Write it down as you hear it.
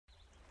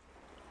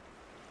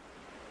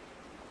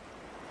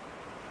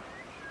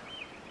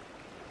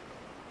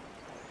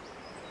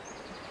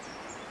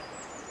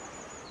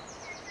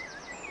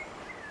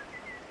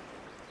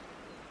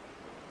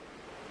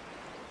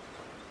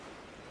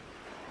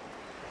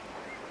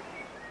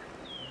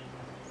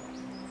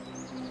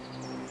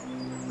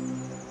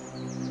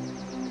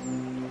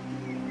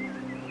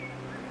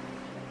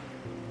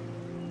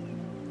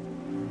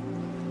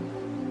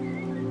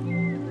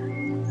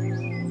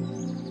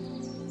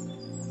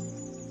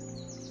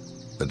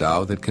The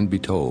Tao that can be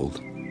told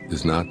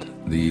is not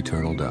the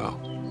eternal Tao.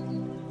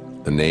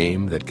 The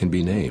name that can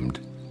be named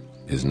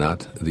is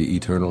not the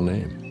eternal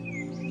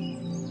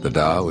name. The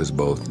Tao is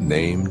both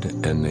named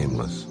and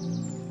nameless.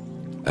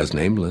 As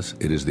nameless,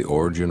 it is the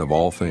origin of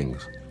all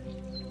things.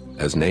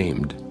 As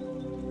named,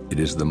 it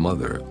is the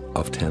mother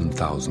of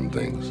 10,000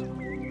 things.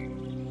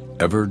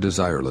 Ever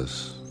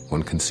desireless,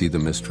 one can see the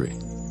mystery.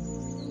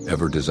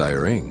 Ever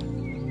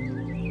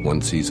desiring,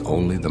 one sees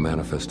only the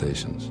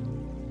manifestations.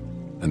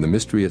 And the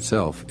mystery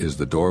itself is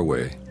the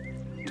doorway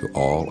to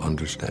all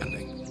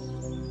understanding.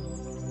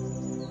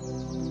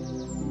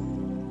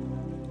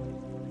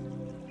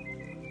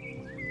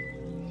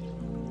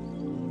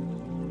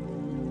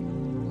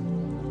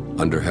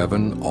 Under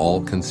heaven,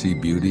 all can see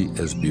beauty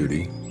as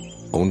beauty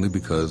only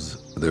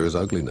because there is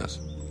ugliness.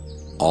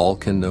 All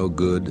can know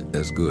good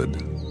as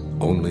good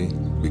only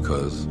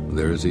because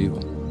there is evil.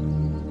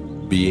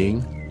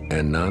 Being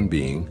and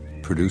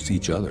non-being produce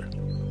each other.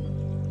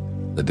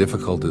 The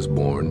difficult is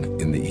born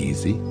in the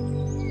easy.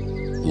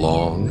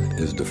 Long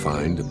is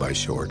defined by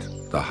short,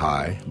 the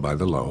high by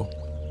the low.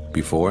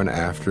 Before and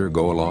after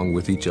go along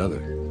with each other.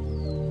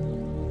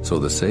 So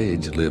the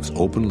sage lives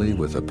openly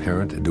with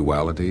apparent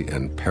duality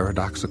and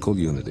paradoxical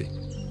unity.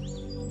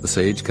 The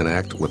sage can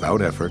act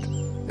without effort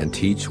and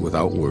teach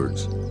without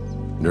words,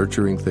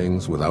 nurturing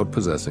things without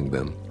possessing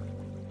them.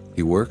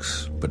 He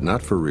works, but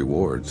not for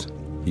rewards.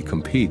 He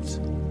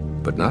competes,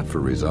 but not for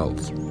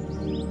results.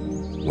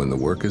 When the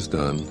work is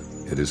done,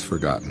 it is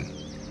forgotten.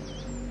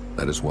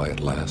 That is why it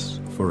lasts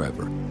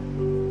forever.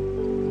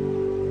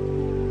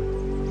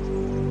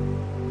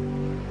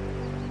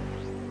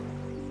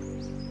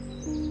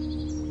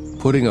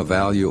 Putting a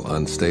value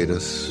on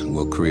status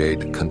will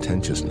create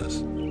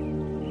contentiousness.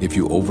 If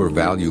you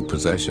overvalue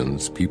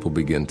possessions, people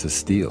begin to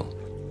steal.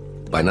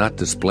 By not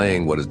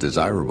displaying what is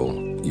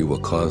desirable, you will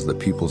cause the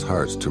people's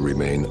hearts to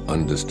remain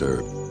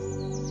undisturbed.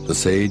 The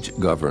sage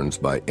governs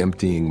by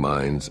emptying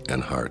minds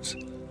and hearts,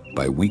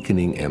 by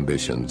weakening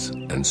ambitions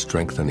and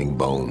strengthening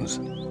bones.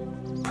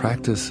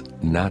 Practice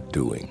not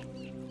doing.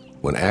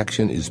 When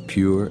action is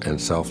pure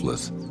and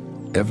selfless,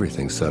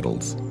 everything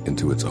settles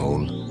into its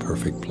own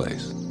perfect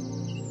place.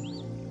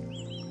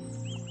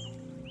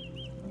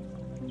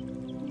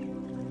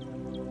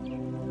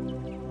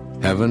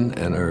 Heaven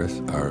and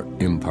earth are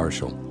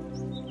impartial.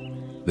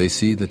 They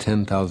see the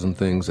 10,000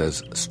 things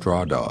as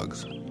straw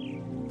dogs.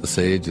 The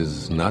sage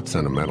is not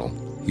sentimental.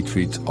 He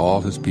treats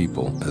all his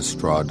people as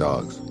straw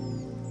dogs.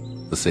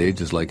 The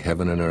sage is like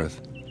heaven and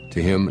earth.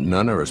 To him,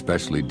 none are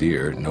especially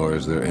dear, nor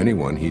is there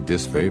anyone he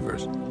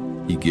disfavors.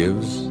 He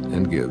gives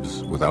and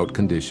gives without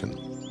condition,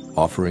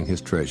 offering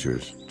his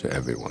treasures to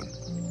everyone.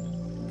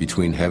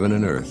 Between heaven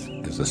and earth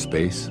is a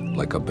space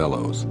like a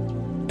bellows,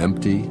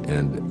 empty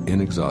and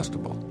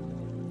inexhaustible.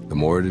 The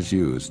more it is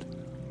used,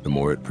 the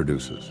more it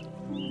produces.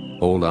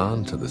 Hold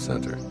on to the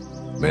center.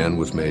 Man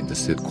was made to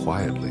sit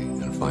quietly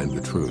and find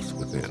the truth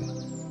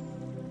within.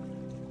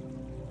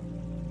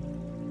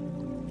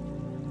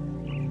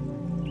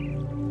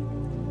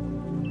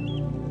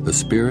 The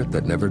spirit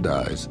that never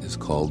dies is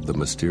called the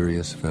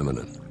mysterious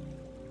feminine.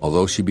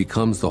 Although she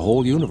becomes the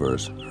whole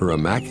universe, her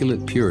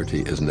immaculate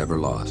purity is never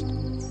lost.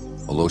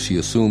 Although she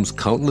assumes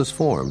countless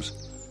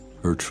forms,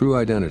 her true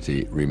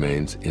identity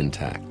remains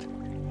intact.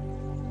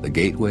 The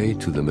gateway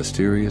to the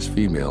mysterious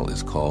female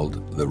is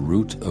called the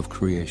root of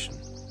creation.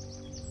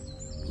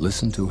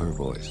 Listen to her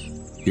voice.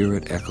 Hear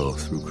it echo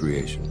through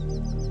creation.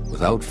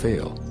 Without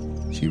fail,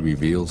 she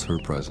reveals her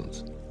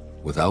presence.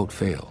 Without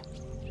fail,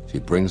 she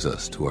brings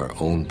us to our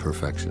own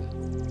perfection.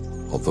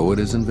 Although it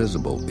is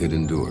invisible, it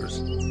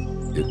endures.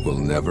 It will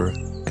never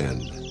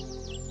end.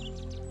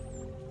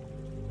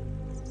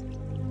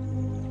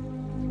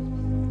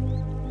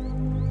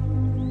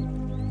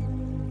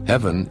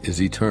 Heaven is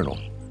eternal.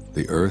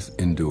 The earth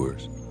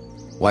endures.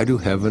 Why do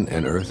heaven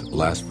and earth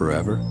last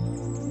forever?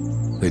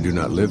 They do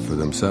not live for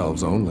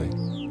themselves only.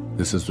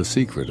 This is the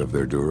secret of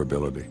their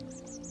durability.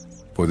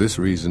 For this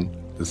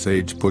reason, the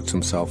sage puts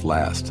himself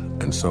last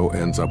and so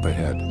ends up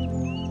ahead.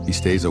 He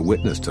stays a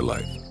witness to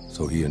life,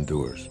 so he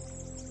endures.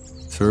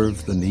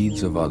 Serve the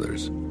needs of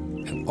others,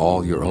 and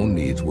all your own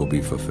needs will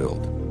be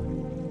fulfilled.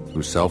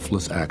 Through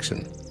selfless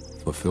action,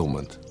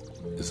 fulfillment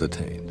is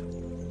attained.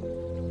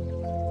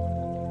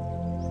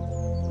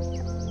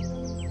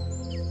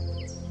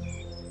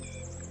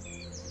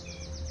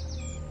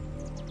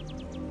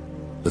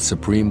 The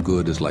supreme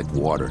good is like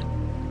water,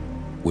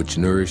 which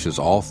nourishes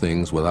all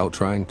things without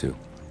trying to.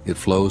 It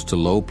flows to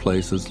low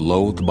places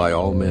loathed by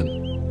all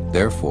men.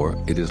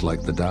 Therefore, it is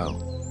like the Tao.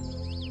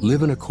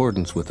 Live in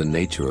accordance with the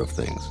nature of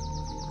things.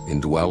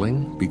 In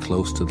dwelling, be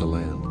close to the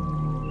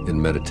land.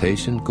 In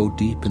meditation, go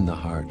deep in the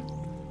heart.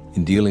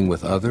 In dealing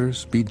with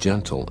others, be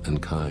gentle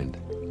and kind.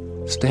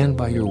 Stand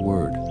by your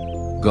word.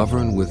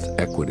 Govern with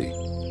equity.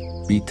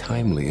 Be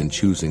timely in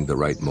choosing the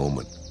right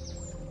moment.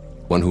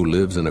 One who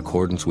lives in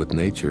accordance with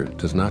nature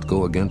does not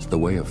go against the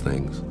way of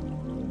things.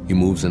 He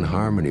moves in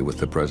harmony with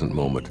the present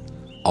moment,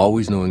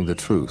 always knowing the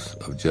truth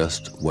of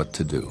just what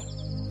to do.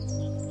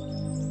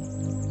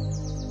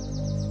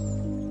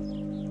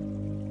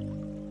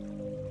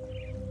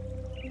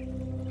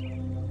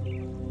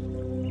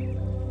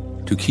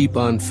 To keep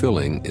on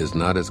filling is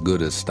not as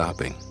good as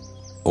stopping.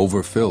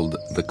 Overfilled,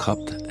 the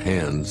cupped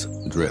hands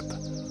drip.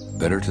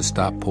 Better to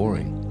stop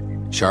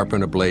pouring.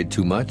 Sharpen a blade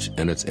too much,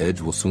 and its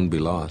edge will soon be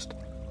lost.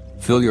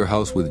 Fill your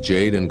house with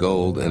jade and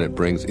gold, and it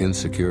brings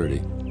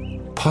insecurity.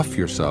 Puff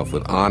yourself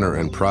with honor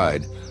and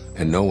pride,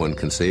 and no one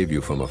can save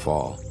you from a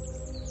fall.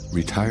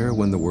 Retire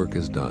when the work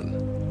is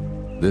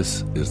done.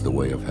 This is the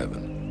way of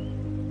heaven.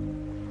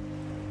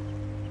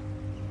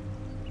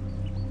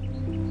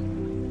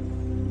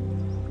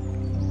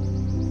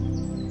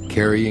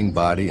 Carrying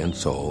body and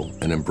soul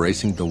and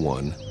embracing the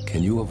one,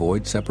 can you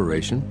avoid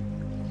separation?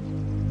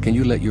 Can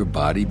you let your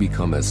body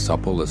become as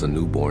supple as a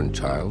newborn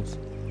child's?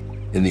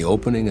 In the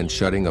opening and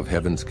shutting of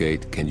heaven's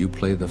gate, can you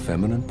play the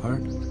feminine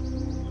part?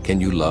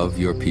 Can you love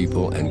your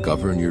people and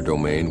govern your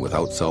domain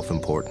without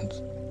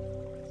self-importance?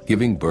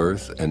 Giving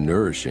birth and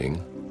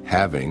nourishing,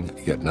 having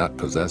yet not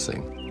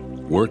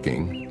possessing,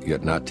 working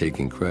yet not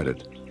taking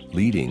credit,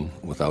 leading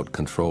without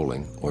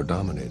controlling or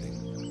dominating.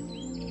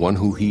 One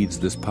who heeds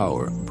this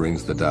power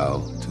brings the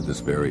Tao to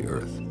this very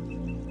earth.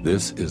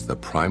 This is the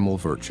primal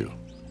virtue.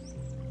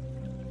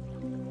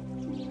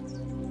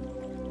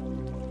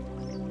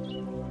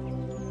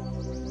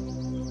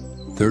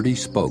 "30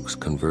 spokes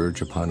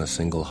converge upon a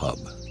single hub.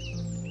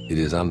 It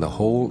is on the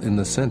hole in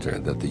the center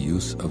that the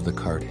use of the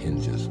cart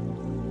hinges.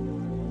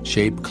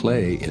 Shape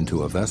clay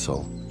into a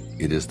vessel,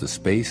 it is the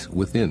space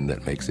within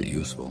that makes it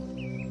useful.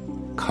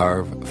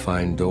 Carve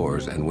fine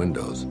doors and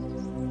windows,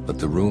 but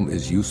the room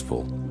is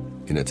useful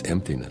in its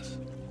emptiness.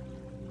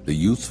 The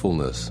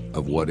usefulness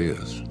of what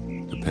is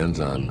depends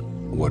on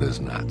what is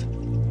not."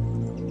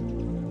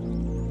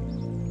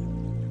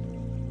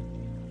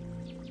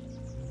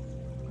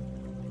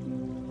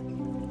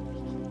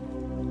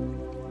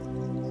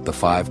 The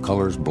 5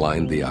 colors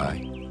blind the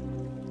eye.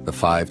 The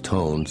 5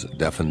 tones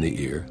deafen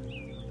the ear.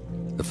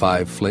 The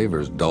 5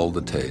 flavors dull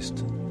the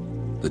taste.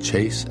 The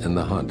chase and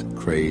the hunt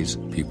craze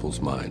people's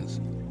minds.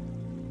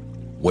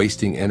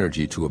 Wasting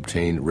energy to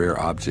obtain rare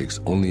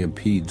objects only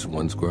impedes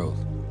one's growth.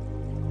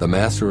 The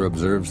master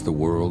observes the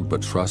world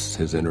but trusts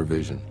his inner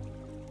vision.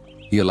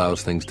 He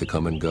allows things to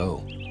come and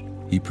go.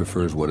 He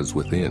prefers what is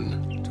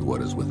within to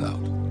what is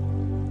without.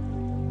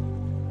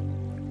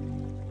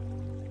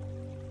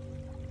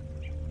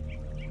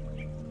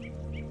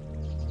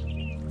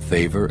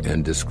 Favor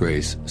and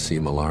disgrace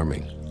seem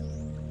alarming.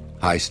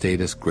 High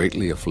status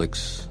greatly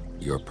afflicts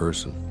your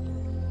person.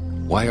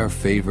 Why are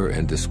favor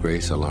and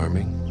disgrace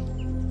alarming?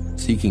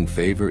 Seeking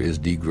favor is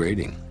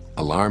degrading,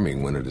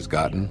 alarming when it is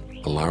gotten,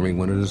 alarming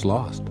when it is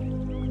lost.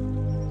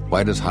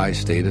 Why does high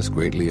status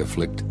greatly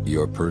afflict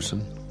your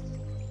person?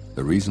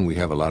 The reason we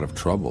have a lot of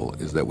trouble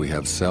is that we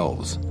have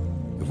selves.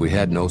 If we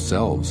had no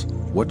selves,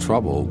 what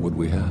trouble would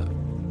we have?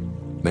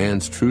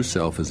 Man's true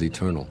self is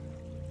eternal,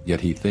 yet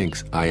he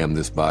thinks, "I am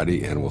this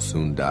body and will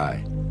soon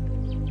die."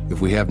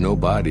 If we have no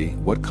body,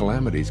 what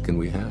calamities can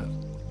we have?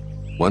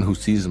 One who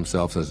sees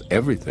himself as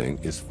everything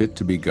is fit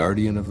to be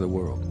guardian of the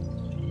world.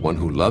 One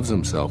who loves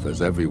himself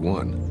as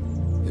everyone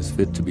is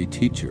fit to be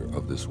teacher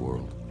of this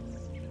world.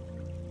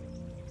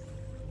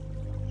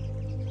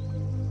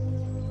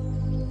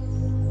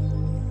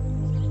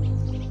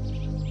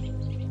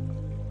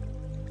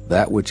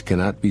 That which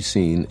cannot be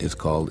seen is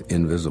called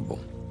invisible.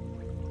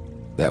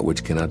 That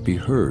which cannot be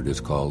heard is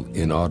called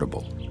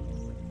inaudible.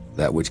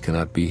 That which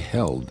cannot be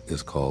held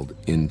is called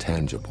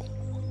intangible.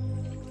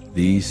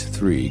 These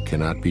 3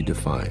 cannot be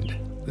defined,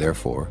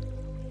 therefore,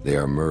 they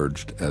are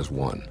merged as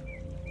one.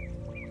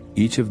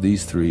 Each of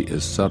these 3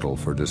 is subtle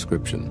for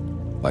description.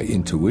 By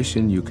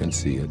intuition you can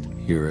see it,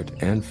 hear it,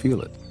 and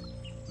feel it.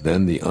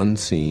 Then the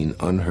unseen,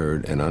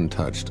 unheard, and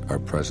untouched are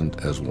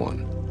present as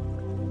one.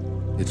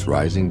 Its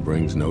rising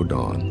brings no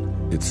dawn,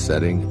 its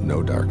setting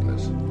no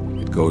darkness.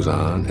 It goes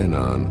on,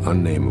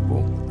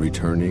 unnameable,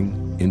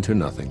 returning into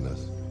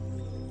nothingness.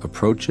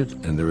 Approach it,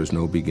 and there is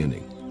no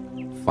beginning.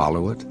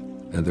 Follow it,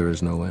 and there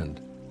is no end.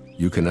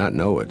 You cannot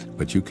know it,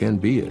 but you can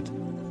be it,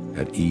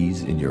 at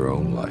ease in your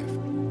own life.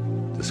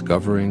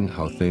 Discovering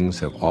how things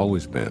have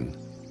always been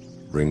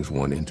brings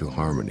one into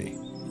harmony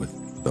with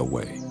the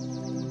way.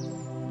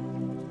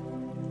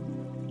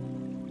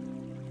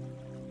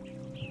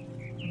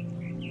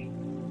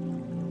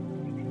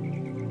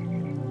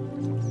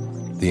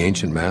 The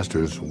ancient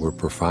masters were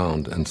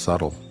profound and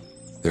subtle.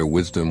 Their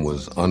wisdom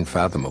was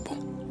unfathomable.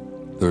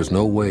 There is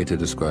no way to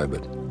describe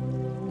it.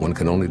 One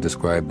can only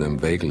describe them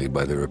vaguely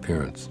by their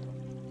appearance.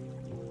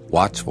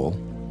 Watchful,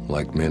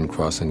 like men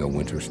crossing a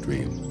winter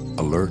stream.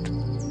 Alert,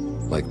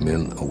 like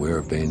men aware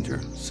of danger.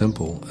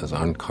 Simple as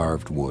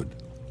uncarved wood.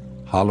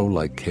 Hollow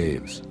like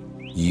caves.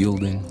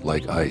 Yielding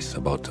like ice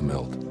about to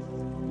melt.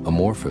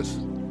 Amorphous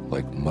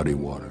like muddy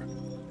water.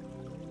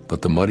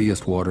 But the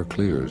muddiest water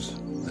clears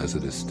as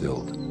it is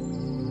stilled.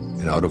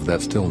 And out of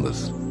that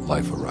stillness,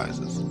 life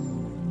arises.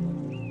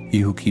 He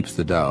who keeps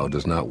the Tao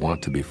does not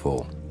want to be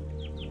full.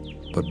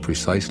 But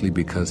precisely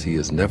because he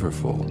is never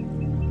full,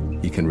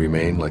 he can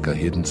remain like a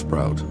hidden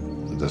sprout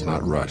and does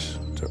not rush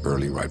to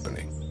early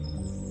ripening.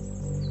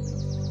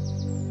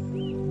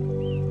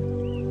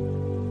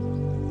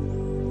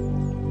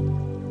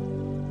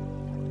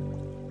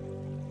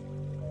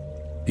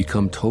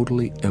 Become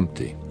totally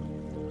empty.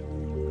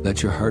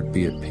 Let your heart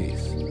be at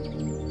peace.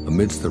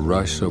 Amidst the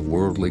rush of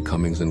worldly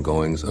comings and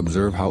goings,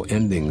 observe how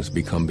endings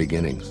become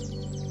beginnings.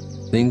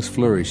 Things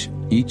flourish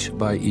each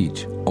by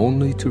each,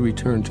 only to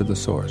return to the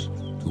source,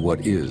 to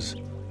what is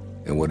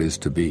and what is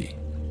to be.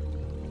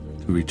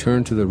 To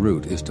return to the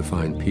root is to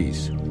find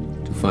peace.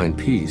 To find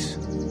peace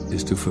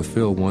is to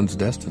fulfill one's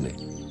destiny.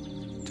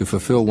 To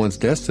fulfill one's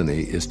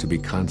destiny is to be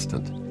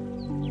constant.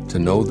 To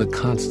know the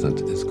constant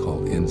is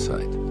called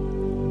insight.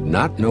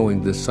 Not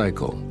knowing this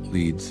cycle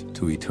leads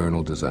to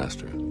eternal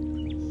disaster.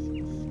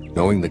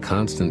 Knowing the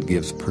constant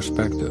gives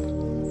perspective.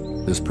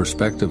 This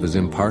perspective is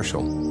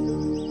impartial.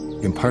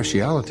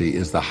 Impartiality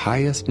is the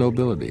highest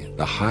nobility.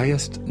 The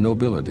highest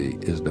nobility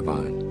is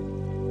divine.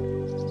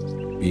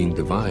 Being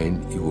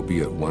divine, you will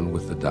be at one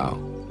with the Tao.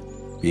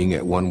 Being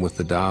at one with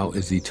the Tao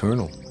is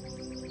eternal.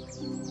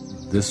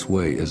 This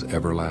way is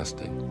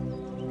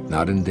everlasting,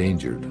 not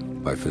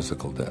endangered by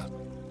physical death.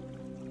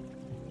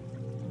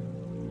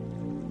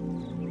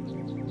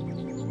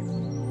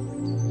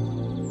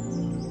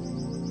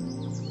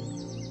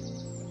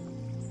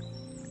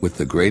 With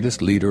the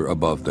greatest leader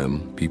above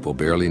them, people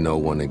barely know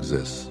one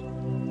exists.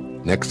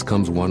 Next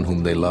comes one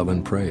whom they love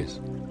and praise.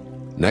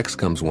 Next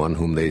comes one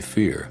whom they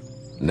fear.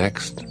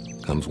 Next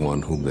comes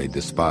one whom they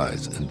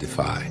despise and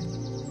defy.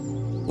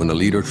 When a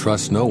leader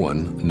trusts no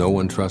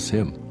one trusts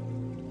him.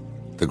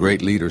 The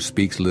great leader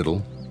speaks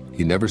little.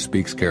 He never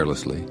speaks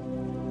carelessly.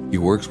 He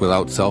works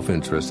without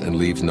self-interest and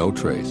leaves no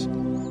trace.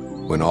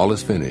 When all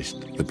is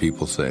finished, the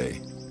people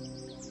say,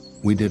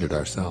 "We did it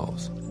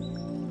ourselves."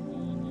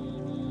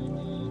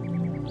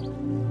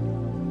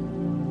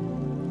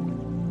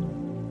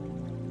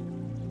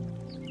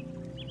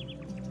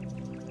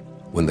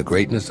 When the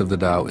greatness of the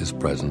Tao is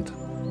present,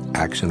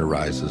 action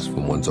arises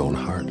from one's own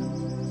heart.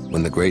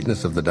 When the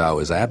greatness of the Tao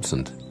is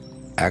absent,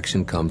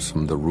 action comes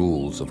from the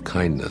rules of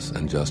kindness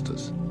and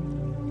justice.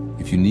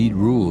 If you need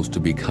rules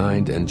to be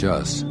kind and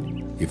just,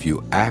 if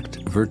you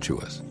act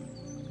virtuous,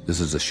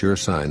 this is a sure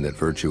sign that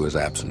virtue is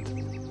absent.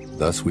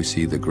 Thus we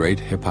see the great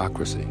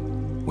hypocrisy.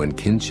 When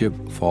kinship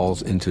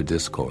falls into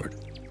discord,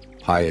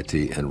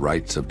 piety and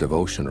rites of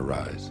devotion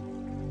arise.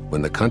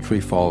 When the country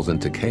falls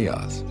into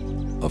chaos,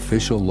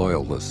 official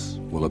loyalists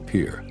will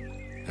appear,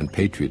 and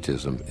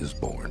patriotism is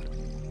born.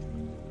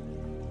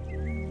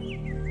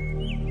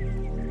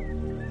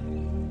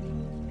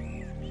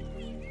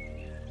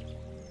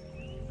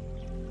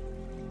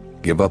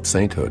 Give up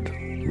sainthood,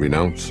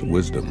 renounce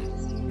wisdom,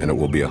 and it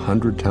will be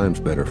 100 times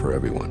better for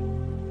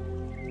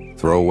everyone.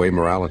 Throw away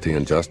morality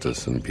and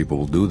justice, and people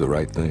will do the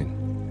right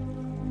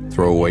thing.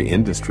 Throw away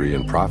industry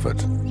and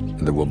profit,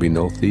 and there will be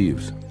no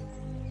thieves.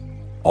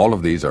 All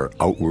of these are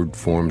outward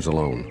forms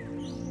alone.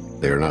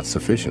 They are not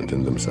sufficient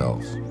in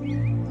themselves.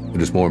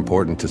 It is more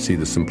important to see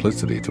the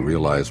simplicity, to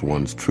realize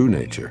one's true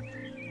nature,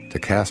 to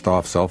cast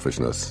off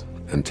selfishness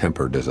and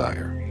temper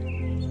desire.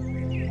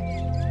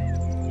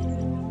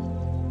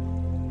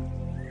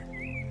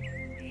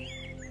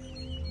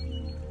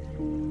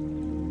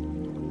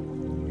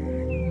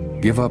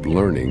 Give up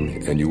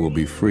learning and you will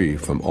be free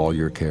from all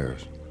your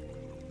cares.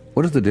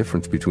 What is the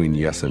difference between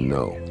yes and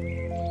no?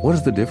 What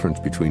is the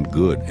difference between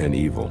good and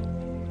evil?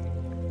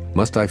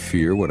 Must I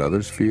fear what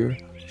others fear?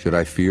 Should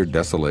I fear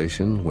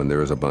desolation when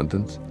there is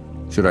abundance?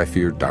 Should I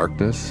fear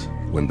darkness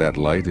when that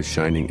light is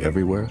shining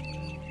everywhere?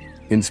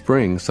 In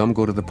spring, some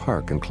go to the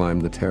park and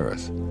climb the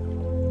terrace,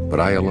 but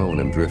I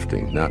alone am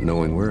drifting, not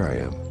knowing where I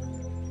am.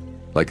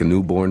 Like a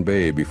newborn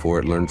babe before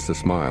it learns to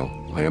smile,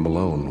 I am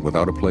alone,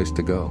 without a place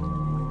to go.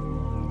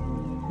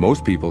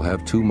 Most people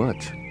have too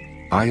much.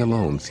 I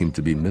alone seem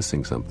to be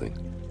missing something.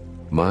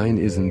 Mine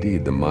is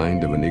indeed the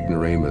mind of an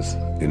ignoramus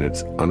in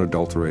its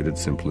unadulterated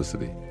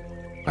simplicity.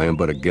 I am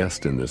but a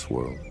guest in this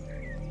world.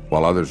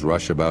 While others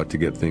rush about to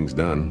get things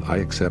done, I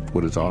accept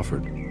what is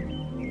offered.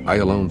 I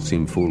alone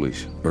seem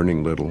foolish,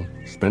 earning little,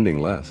 spending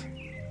less.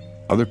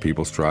 Other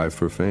people strive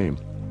for fame.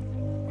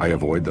 I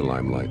avoid the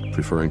limelight,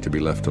 preferring to be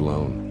left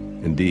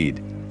alone.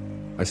 Indeed,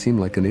 I seem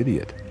like an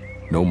idiot.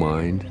 No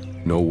mind,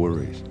 no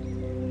worries.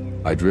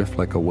 I drift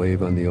like a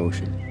wave on the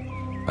ocean.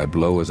 I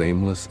blow as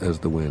aimless as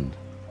the wind.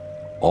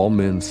 All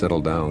men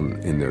settle down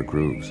in their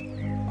grooves.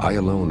 I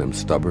alone am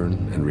stubborn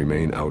and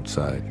remain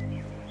outside.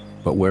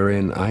 But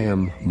wherein I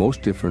am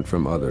most different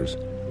from others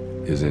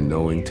is in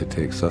knowing to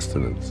take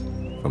sustenance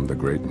from the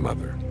Great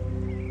Mother.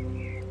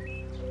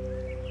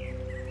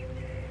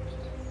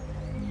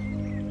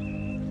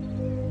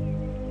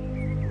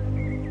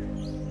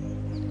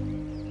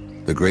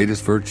 The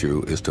greatest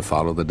virtue is to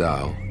follow the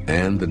Tao,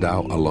 and the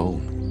Tao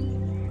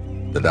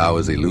alone. The Tao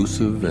is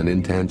elusive and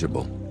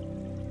intangible.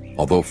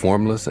 Although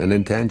formless and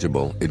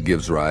intangible, it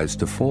gives rise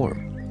to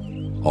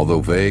form. Although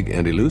vague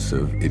and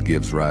elusive, it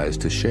gives rise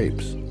to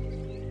shapes.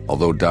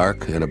 Although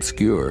dark and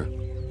obscure,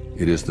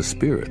 it is the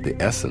spirit, the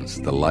essence,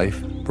 the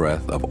life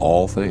breath of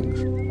all things.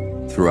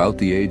 Throughout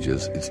the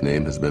ages, its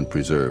name has been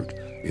preserved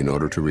in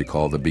order to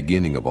recall the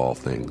beginning of all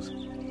things.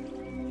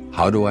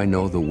 How do I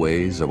know the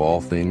ways of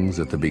all things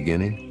at the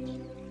beginning?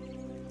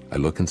 I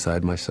look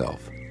inside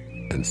myself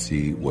and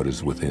see what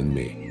is within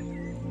me.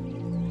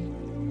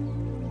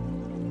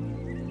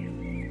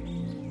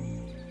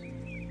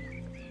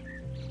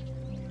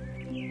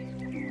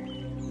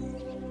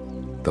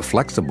 The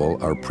flexible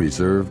are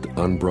preserved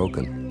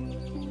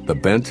unbroken. The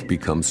bent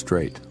become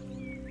straight.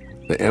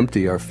 The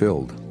empty are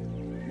filled.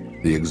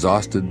 The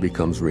exhausted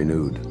becomes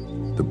renewed.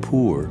 The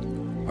poor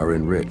are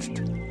enriched.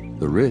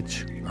 The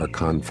rich are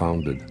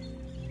confounded.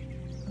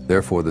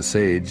 Therefore the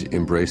sage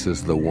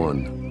embraces the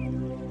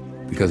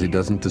one. Because he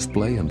doesn't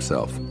display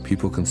himself,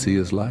 people can see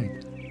his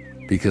light.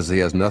 Because he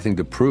has nothing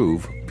to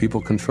prove,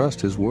 people can trust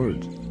his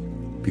words.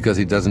 Because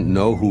he doesn't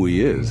know who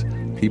he is,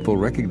 people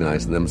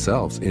recognize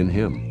themselves in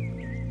him.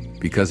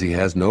 Because he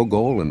has no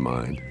goal in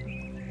mind,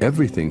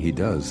 everything he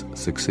does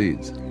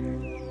succeeds.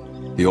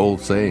 The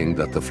old saying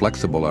that the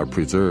flexible are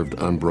preserved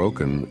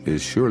unbroken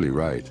is surely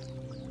right.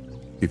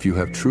 If you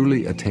have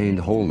truly attained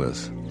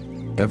wholeness,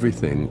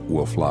 everything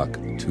will flock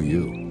to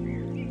you.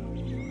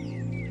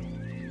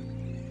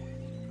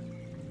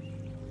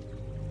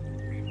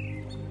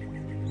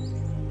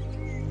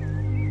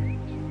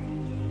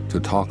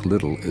 To talk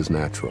little is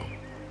natural.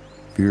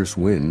 Fierce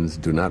winds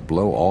do not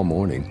blow all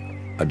morning.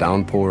 A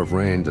downpour of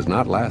rain does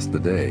not last the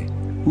day.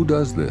 Who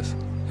does this?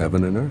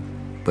 Heaven and earth?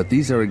 But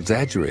these are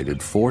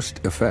exaggerated,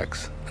 forced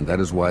effects, and that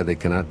is why they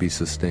cannot be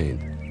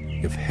sustained.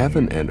 If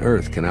heaven and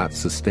earth cannot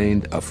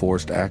sustain a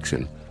forced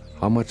action,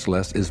 how much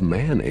less is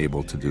man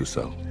able to do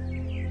so?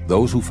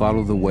 Those who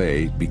follow the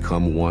way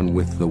become one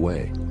with the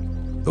way.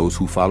 Those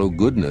who follow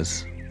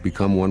goodness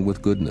become one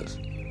with goodness.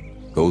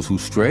 Those who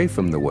stray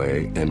from the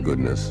way and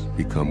goodness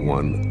become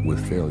one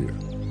with failure.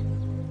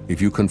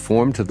 If you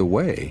conform to the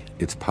way,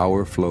 its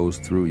power flows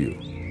through you.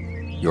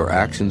 Your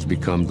actions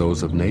become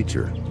those of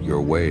nature, your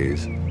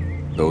ways,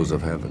 those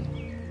of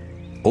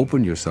heaven.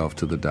 Open yourself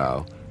to the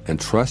Tao and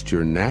trust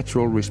your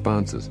natural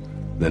responses,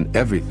 then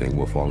everything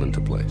will fall into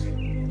place.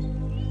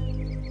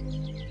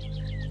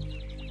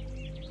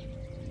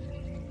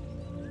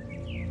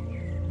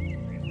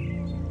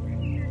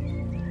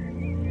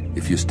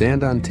 If you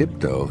stand on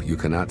tiptoe, you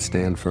cannot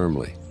stand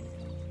firmly.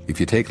 If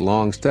you take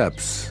long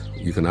steps,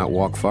 you cannot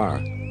walk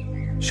far.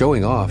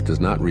 Showing off does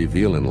not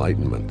reveal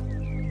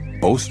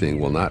enlightenment. Boasting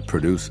will not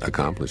produce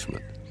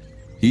accomplishment.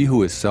 He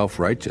who is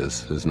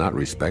self-righteous is not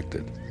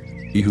respected.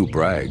 He who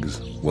brags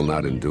will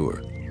not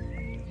endure.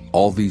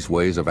 All these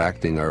ways of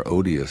acting are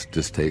odious,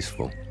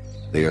 distasteful.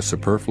 They are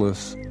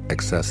superfluous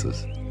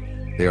excesses.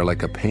 They are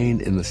like a pain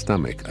in the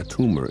stomach, a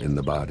tumor in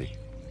the body.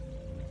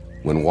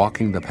 When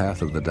walking the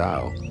path of the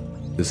Tao,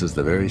 this is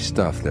the very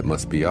stuff that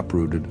must be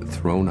uprooted,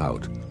 thrown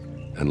out,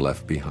 and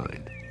left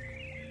behind.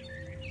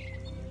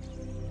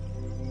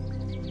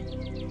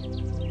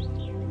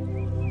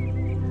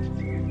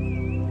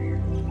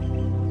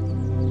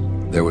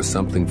 There was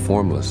something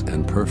formless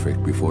and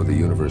perfect before the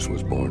universe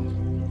was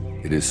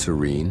born. It is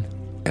serene,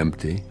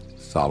 empty,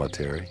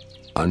 solitary,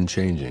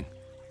 unchanging,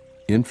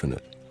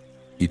 infinite,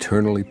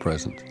 eternally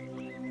present.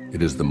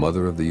 It is the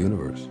mother of the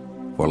universe.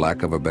 For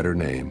lack of a better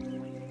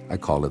name, I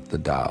call it the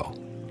Tao.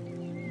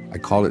 I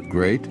call it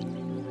great.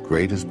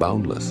 Great is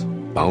boundless.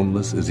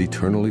 Boundless is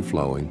eternally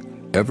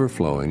flowing. Ever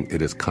flowing,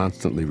 it is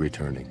constantly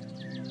returning.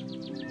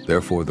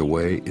 Therefore the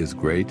way is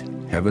great,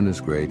 heaven is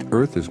great,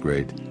 earth is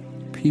great,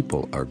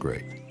 people are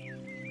great.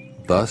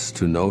 Thus,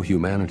 to know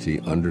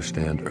humanity,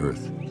 understand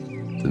earth.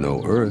 To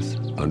know earth,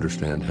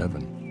 understand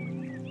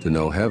heaven. To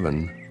know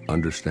heaven,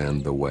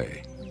 understand the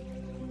way.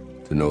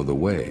 To know the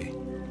way,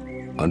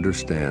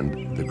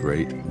 understand the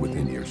great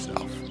within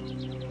yourself.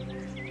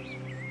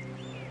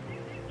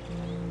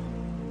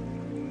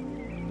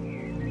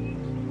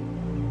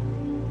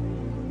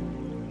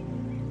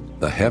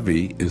 The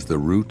heavy is the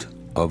root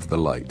of the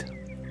light.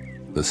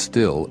 The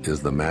still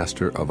is the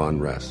master of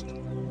unrest.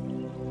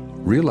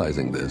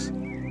 Realizing this,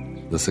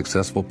 the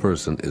successful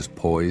person is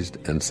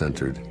poised and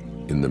centered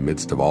in the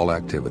midst of all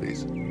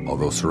activities.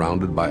 Although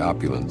surrounded by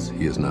opulence,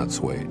 he is not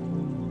swayed.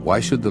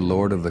 Why should the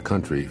lord of the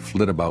country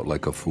flit about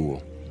like a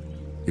fool?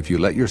 If you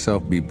let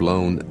yourself be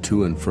blown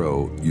to and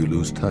fro, you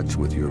lose touch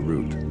with your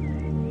root.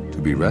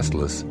 To be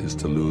restless is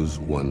to lose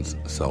one's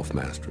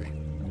self-mastery.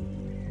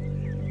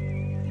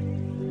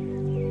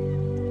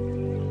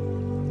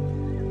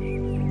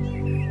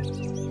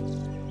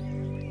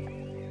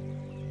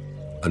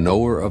 A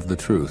knower of the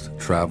truth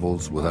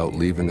travels without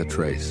leaving a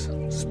trace,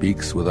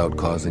 speaks without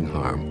causing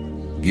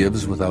harm,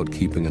 gives without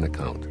keeping an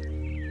account.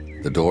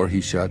 The door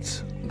he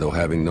shuts, though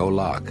having no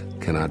lock,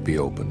 cannot be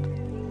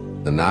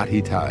opened. The knot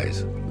he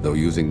ties, though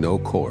using no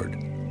cord,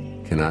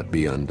 cannot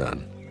be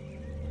undone.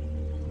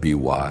 Be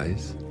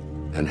wise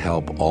and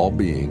help all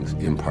beings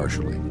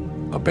impartially,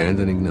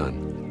 abandoning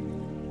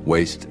none.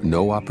 Waste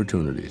no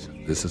opportunities.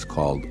 This is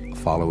called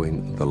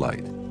following the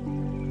light.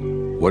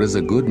 What is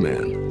a good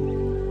man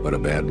but a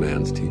bad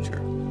man's teacher?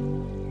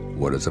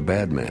 What is a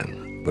bad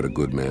man but a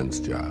good man's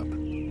job?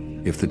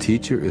 If the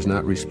teacher is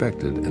not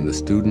respected and the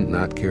student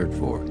not cared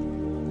for,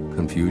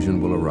 confusion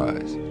will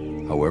arise,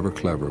 however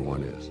clever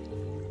one is.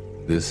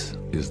 This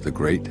is the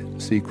great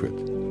secret.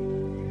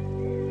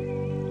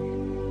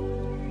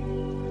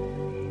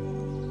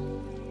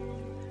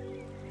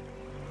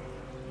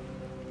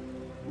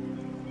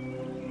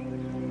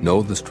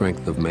 Know the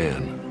strength of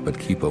man, but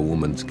keep a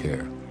woman's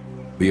care.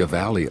 Be a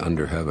valley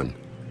under heaven.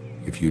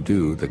 If you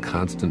do, the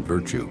constant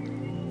virtue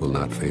will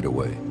not fade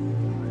away.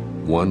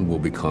 One will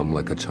become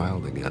like a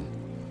child again.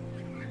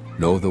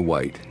 Know the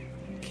white,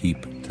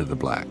 keep to the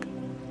black,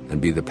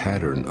 and be the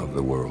pattern of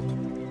the world.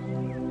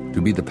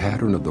 To be the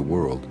pattern of the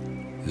world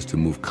is to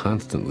move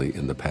constantly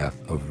in the path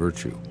of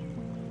virtue,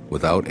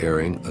 without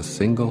erring a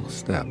single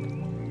step,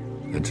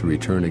 and to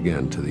return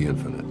again to the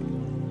infinite.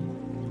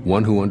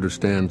 One who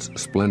understands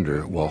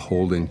splendor while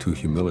holding to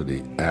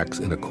humility acts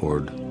in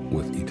accord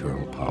with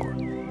eternal power.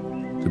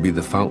 To be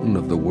the fountain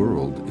of the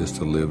world is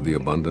to live the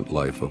abundant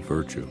life of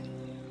virtue.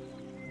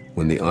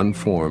 When the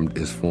unformed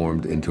is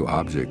formed into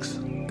objects,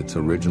 its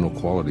original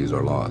qualities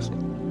are lost.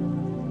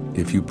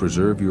 If you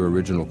preserve your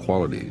original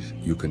qualities,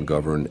 you can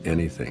govern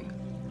anything.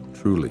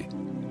 Truly,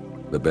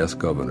 the best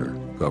governor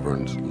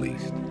governs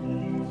least.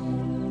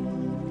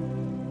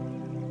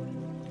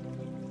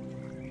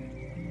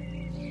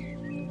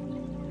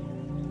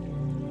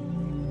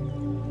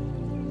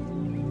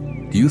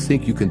 Do you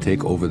think you can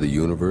take over the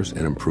universe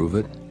and improve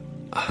it?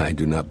 I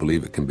do not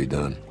believe it can be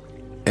done.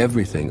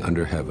 Everything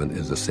under heaven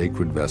is a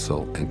sacred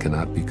vessel and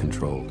cannot be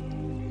controlled.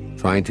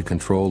 Trying to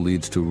control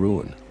leads to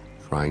ruin.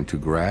 Trying to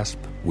grasp,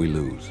 we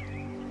lose.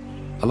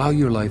 Allow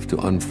your life to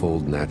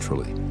unfold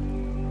naturally.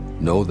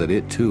 Know that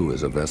it too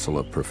is a vessel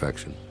of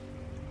perfection.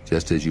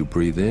 Just as you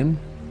breathe in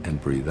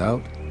and breathe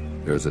out,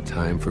 there is a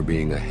time for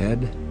being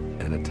ahead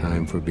and a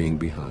time for being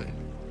behind.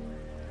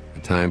 A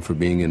time for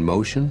being in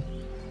motion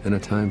and a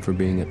time for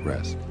being at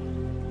rest.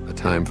 A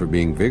time for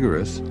being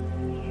vigorous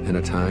and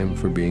a time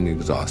for being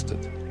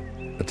exhausted.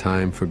 A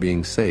time for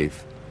being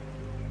safe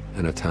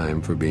and a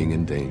time for being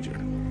in danger.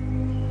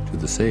 To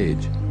the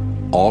sage,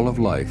 all of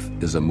life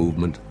is a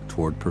movement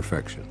toward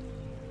perfection.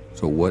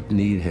 So what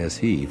need has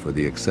he for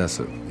the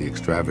excessive, the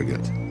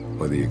extravagant,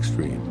 or the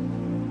extreme?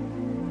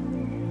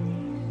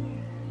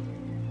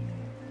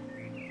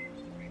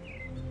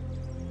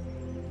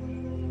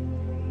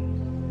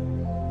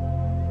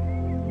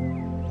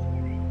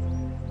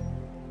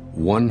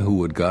 One who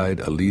would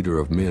guide a leader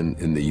of men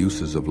in the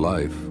uses of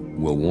life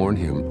will warn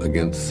him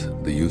against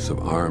the use of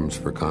arms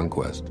for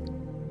conquest.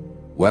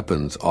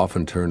 Weapons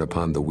often turn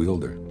upon the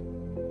wielder.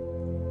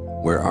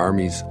 Where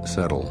armies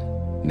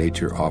settle,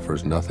 nature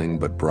offers nothing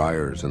but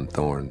briars and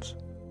thorns.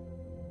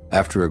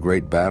 After a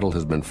great battle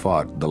has been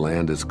fought, the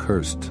land is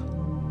cursed.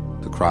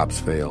 The crops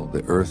fail,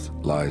 the earth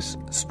lies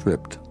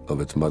stripped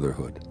of its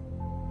motherhood.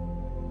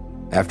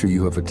 After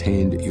you have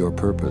attained your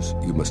purpose,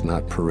 you must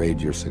not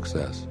parade your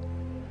success.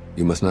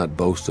 You must not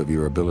boast of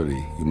your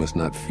ability. You must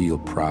not feel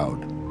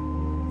proud.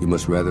 You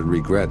must rather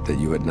regret that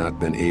you had not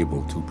been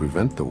able to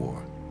prevent the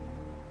war.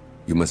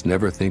 You must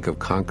never think of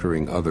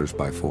conquering others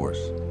by force.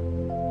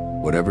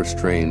 Whatever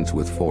strains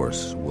with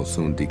force will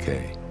soon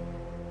decay.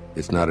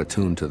 It's not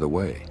attuned to the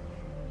way.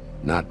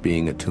 Not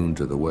being attuned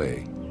to the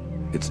way,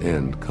 its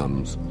end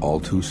comes all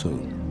too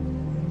soon.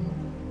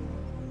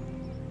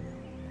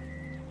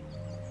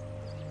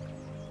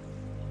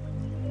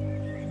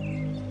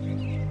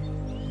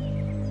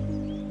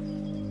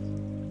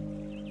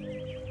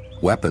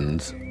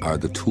 Weapons are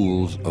the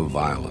tools of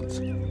violence.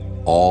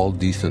 All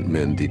decent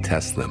men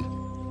detest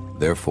them.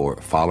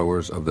 Therefore,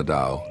 followers of the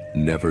Tao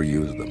never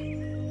use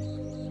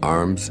them.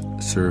 Arms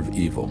serve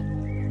evil.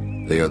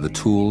 They are the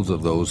tools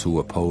of those who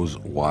oppose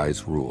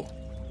wise rule.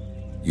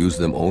 Use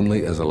them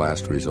only as a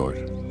last resort.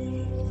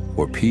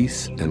 For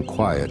peace and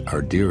quiet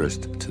are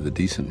dearest to the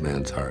decent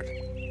man's heart,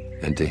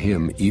 and to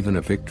him even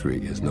a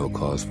victory is no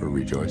cause for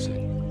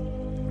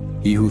rejoicing.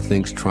 He who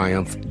thinks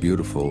triumph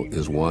beautiful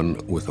is one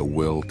with a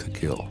will to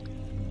kill.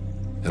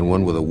 And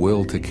one with a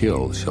will to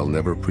kill shall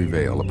never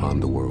prevail upon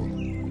the world.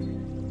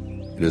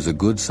 It is a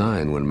good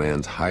sign when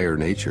man's higher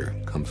nature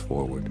comes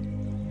forward,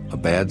 a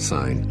bad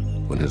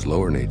sign when his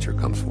lower nature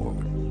comes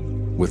forward.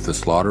 With the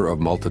slaughter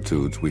of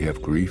multitudes we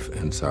have grief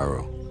and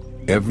sorrow.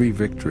 Every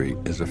victory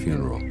is a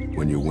funeral.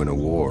 When you win a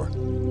war,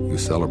 you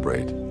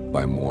celebrate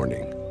by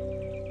mourning.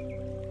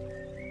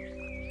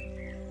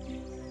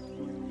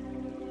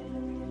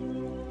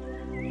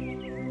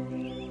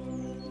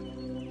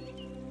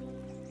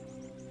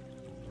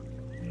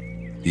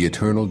 The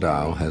eternal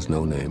Tao has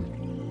no name.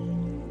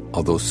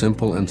 Although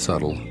simple and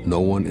subtle,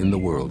 no one in the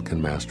world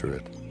can master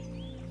it.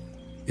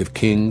 If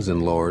kings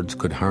and lords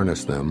could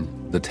harness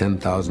them, the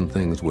 10,000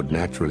 things would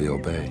naturally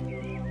obey.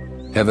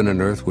 Heaven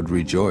and earth would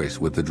rejoice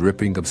with the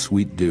dripping of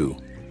sweet dew.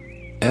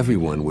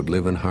 Everyone would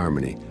live in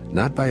harmony,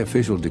 not by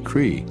official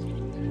decree,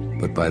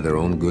 but by their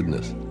own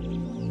goodness.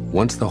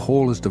 Once the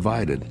whole is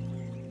divided,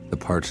 the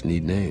parts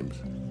need names.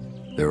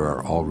 There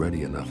are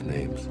already enough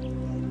names.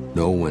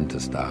 Know when to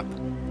stop.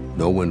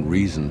 Know when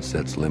reason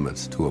sets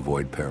limits to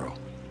avoid peril.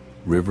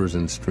 Rivers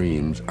and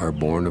streams are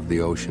born of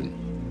the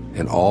ocean,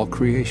 and all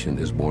creation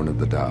is born of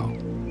the Tao.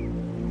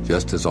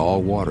 Just as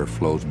all water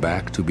flows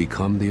back to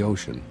become the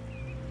ocean,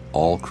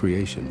 all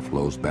creation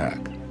flows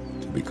back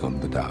to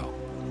become the Tao.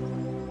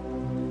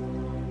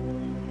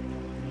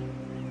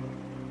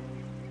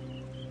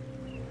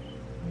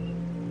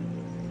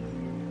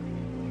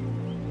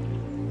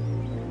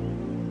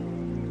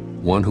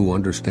 One who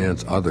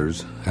understands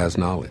others has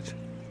knowledge.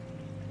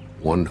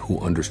 One who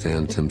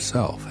understands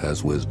himself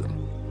has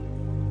wisdom.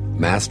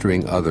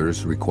 Mastering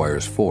others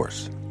requires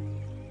force.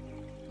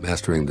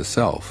 Mastering the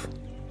self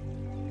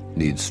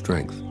needs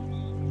strength.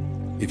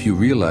 If you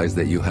realize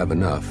that you have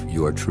enough,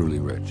 you are truly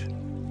rich.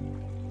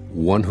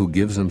 One who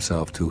gives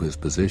himself to his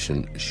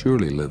position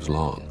surely lives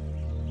long.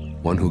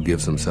 One who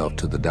gives himself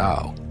to the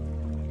Tao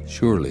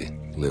surely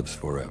lives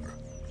forever.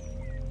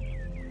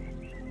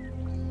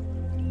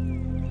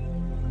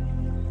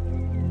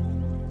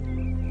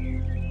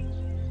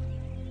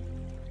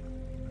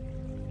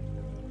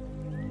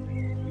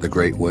 The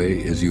Great Way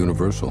is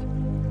universal.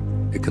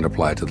 It can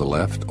apply to the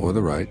left or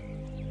the right.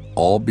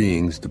 All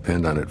beings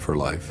depend on it for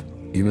life.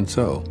 Even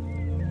so,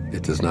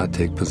 it does not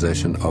take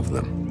possession of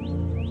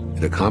them.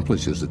 It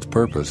accomplishes its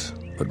purpose,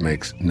 but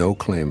makes no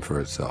claim for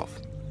itself.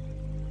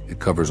 It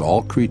covers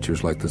all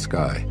creatures like the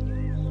sky,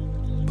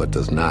 but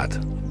does not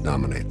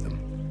dominate them.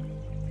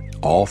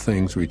 All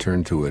things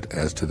return to it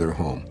as to their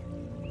home,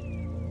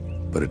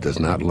 but it does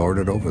not lord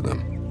it over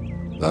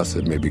them. Thus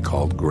it may be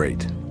called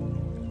great.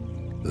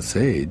 The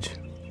sage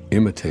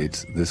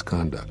imitates this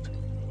conduct.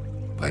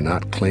 By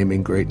not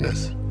claiming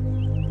greatness,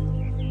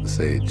 the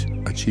sage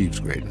achieves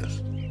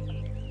greatness.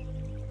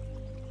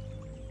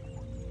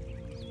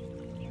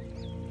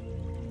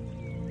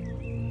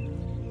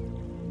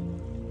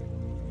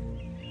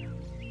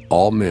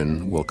 All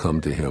men will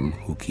come to him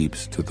who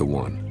keeps to the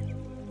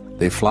One.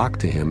 They flock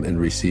to him and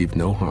receive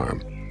no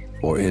harm,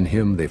 for in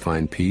him they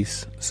find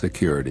peace,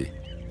 security,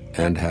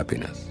 and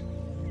happiness.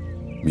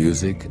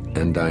 Music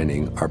and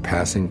dining are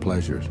passing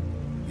pleasures,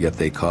 yet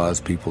they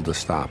cause people to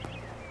stop.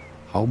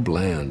 How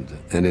bland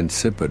and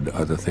insipid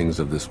are the things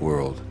of this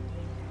world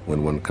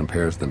when one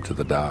compares them to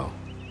the Tao.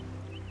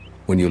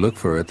 When you look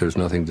for it, there's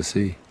nothing to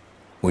see.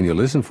 When you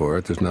listen for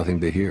it, there's nothing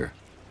to hear.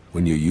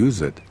 When you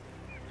use it,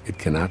 it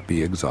cannot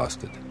be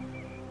exhausted.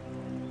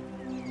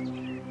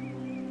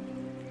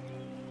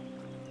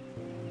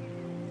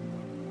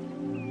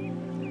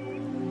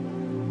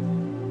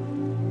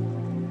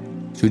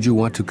 Should you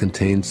want to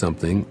contain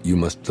something, you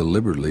must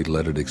deliberately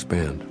let it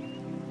expand.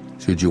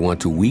 Should you want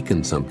to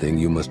weaken something,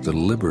 you must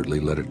deliberately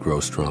let it grow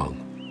strong.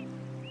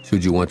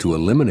 Should you want to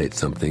eliminate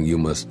something, you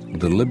must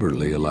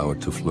deliberately allow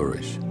it to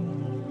flourish.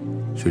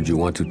 Should you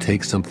want to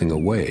take something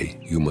away,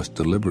 you must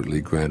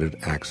deliberately grant it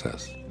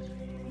access.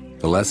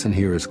 The lesson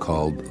here is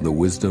called the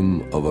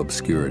wisdom of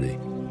obscurity.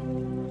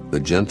 The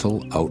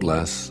gentle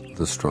outlasts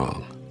the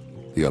strong.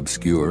 The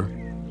obscure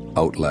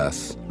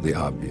outlasts the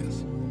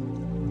obvious.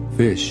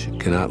 Fish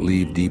cannot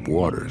leave deep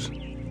waters,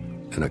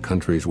 and a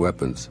country's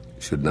weapons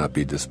should not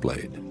be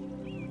displayed.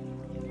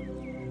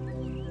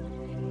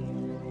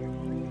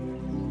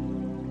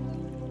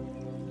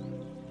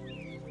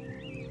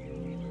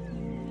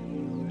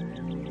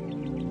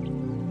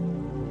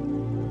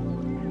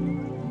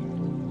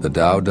 The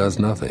Tao does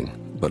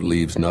nothing, but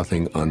leaves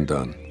nothing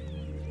undone.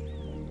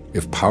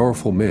 If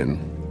powerful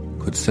men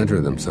could center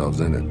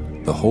themselves in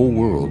it, the whole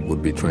world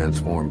would be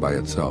transformed by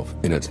itself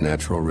in its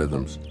natural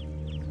rhythms.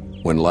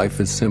 When life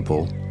is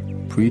simple,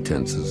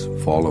 pretenses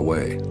fall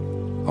away.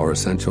 Our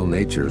essential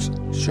natures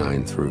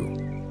shine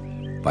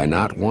through. By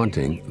not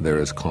wanting, there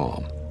is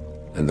calm,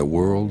 and the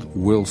world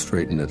will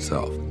straighten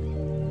itself.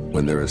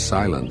 When there is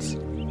silence,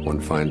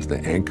 one finds the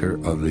anchor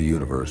of the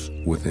universe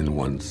within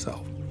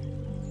oneself.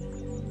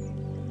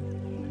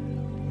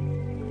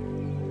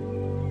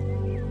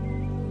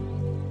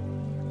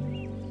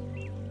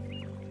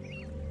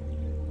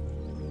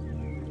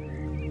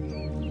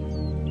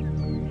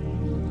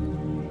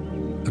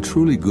 A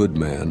truly good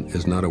man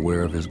is not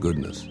aware of his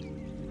goodness,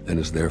 and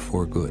is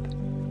therefore good.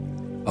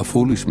 A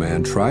foolish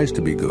man tries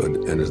to be good,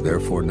 and is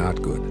therefore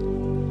not good.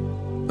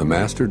 The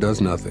master does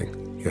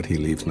nothing, yet he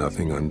leaves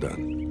nothing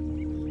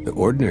undone. The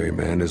ordinary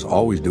man is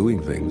always doing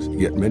things,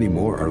 yet many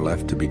more are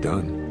left to be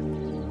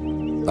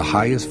done. The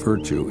highest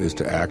virtue is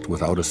to act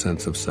without a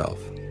sense of self.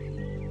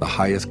 The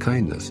highest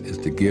kindness is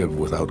to give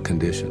without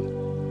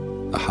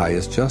condition. The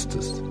highest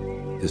justice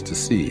is to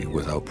see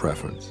without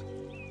preference.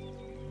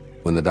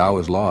 When the Tao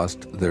is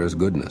lost, there is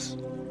goodness.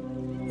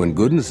 When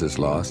goodness is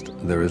lost,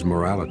 there is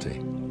morality.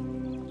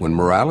 When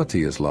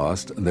morality is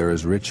lost, there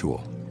is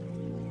ritual.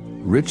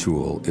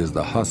 Ritual is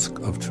the husk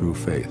of true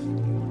faith,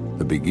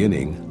 the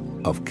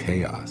beginning of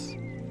chaos.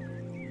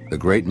 The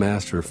great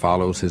master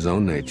follows his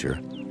own nature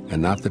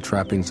and not the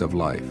trappings of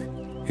life.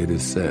 It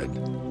is said,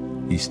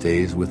 he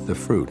stays with the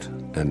fruit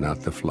and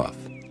not the fluff.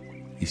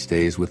 He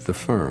stays with the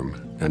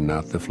firm and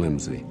not the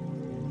flimsy.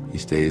 He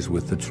stays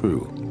with the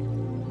true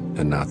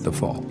and not the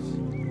false.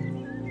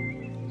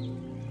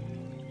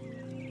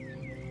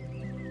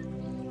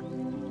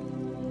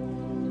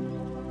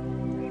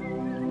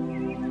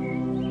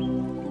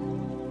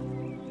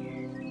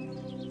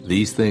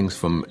 These things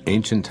from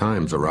ancient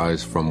times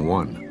arise from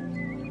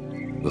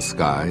one. The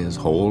sky is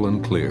whole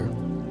and clear.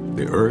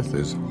 The earth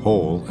is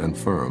whole and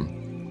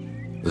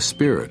firm. The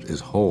spirit is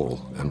whole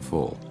and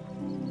full.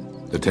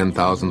 The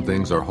 10,000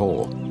 things are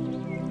whole,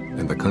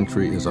 and the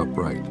country is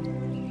upright.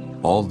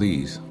 All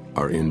these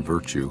are in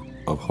virtue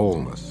of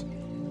wholeness.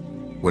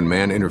 When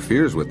man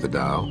interferes with the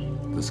Tao,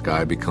 the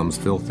sky becomes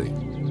filthy.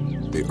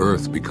 The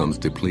earth becomes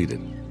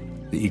depleted.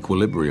 The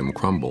equilibrium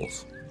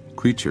crumbles.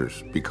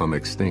 creatures become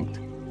extinct.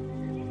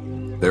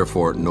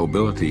 Therefore,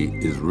 nobility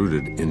is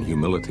rooted in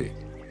humility.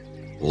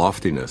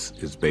 Loftiness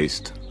is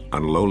based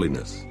on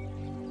lowliness.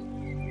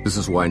 This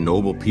is why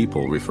noble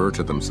people refer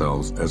to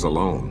themselves as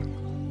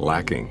alone,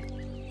 lacking,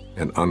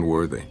 and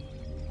unworthy.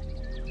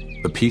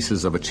 The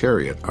pieces of a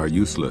chariot are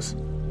useless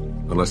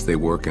unless they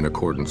work in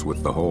accordance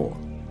with the whole.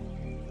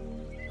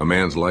 A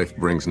man's life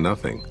brings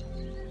nothing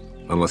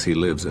unless he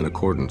lives in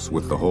accordance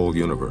with the whole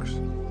universe.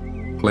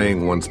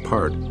 Playing one's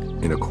part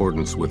in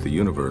accordance with the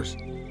universe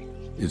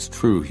is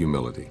true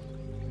humility.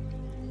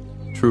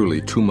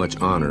 Truly, too much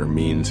honor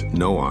means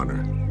no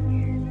honor.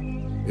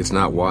 It's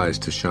not wise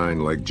to shine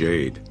like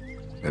jade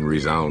and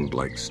resound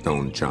like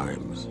stone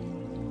chimes.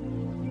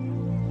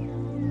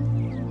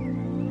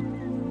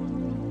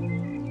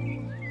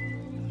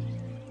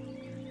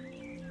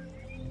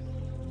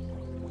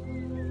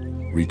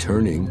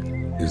 Returning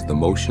is the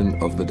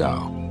motion of the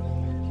Tao.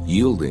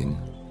 Yielding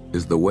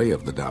is the way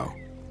of the Tao.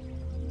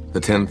 The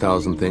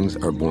 10,000 things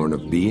are born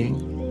of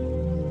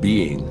being.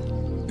 Being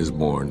is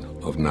born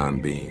of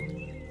non-being.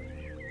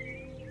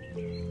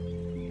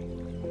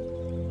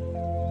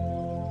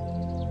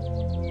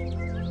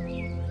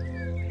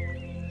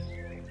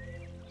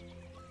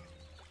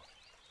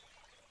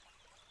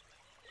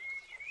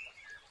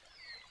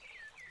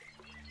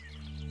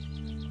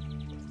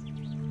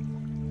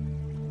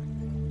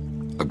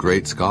 A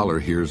great scholar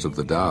hears of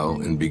the Tao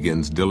and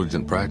begins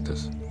diligent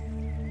practice.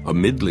 A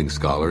middling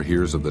scholar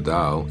hears of the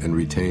Tao and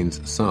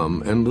retains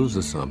some and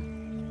loses some.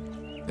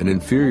 An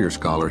inferior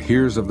scholar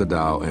hears of the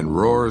Tao and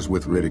roars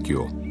with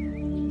ridicule.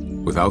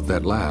 Without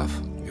that laugh,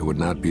 it would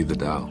not be the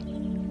Tao.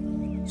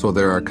 So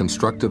there are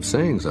constructive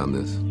sayings on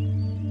this.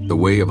 The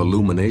way of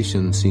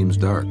illumination seems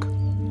dark.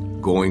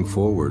 Going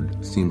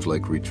forward seems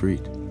like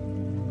retreat.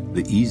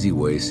 The easy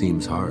way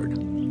seems hard.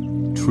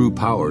 True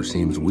power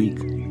seems weak.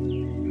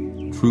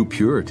 True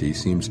purity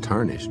seems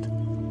tarnished.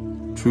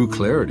 True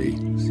clarity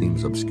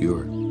seems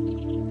obscure.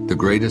 The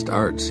greatest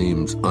art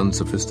seems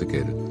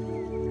unsophisticated.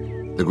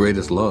 The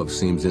greatest love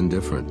seems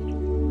indifferent.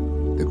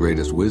 The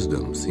greatest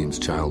wisdom seems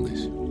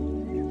childish.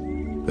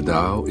 The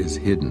Tao is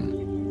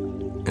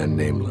hidden and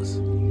nameless.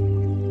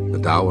 The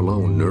Tao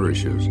alone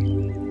nourishes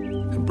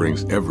and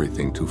brings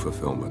everything to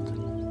fulfillment.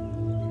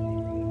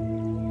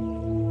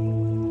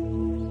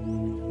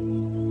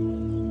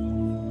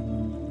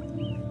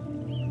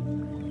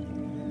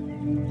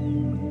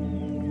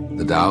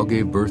 The Tao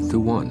gave birth to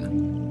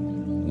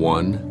one.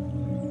 One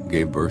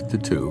gave birth to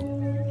two.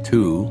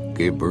 Two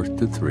gave birth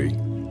to three.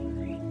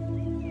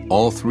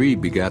 All three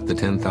begat the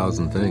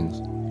 10,000 things.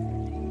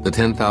 The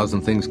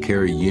 10,000 things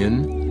carry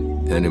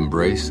yin and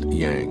embrace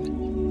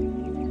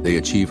yang. They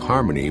achieve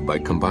harmony by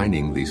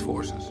combining these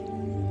forces.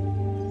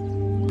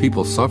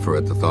 People suffer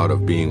at the thought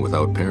of being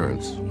without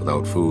parents,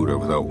 without food, or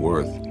without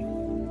worth.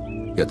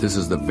 Yet this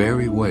is the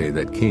very way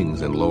that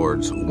kings and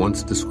lords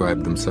once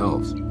described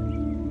themselves.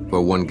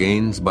 For one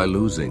gains by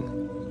losing,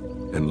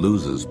 and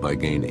loses by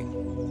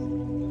gaining.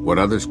 What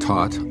others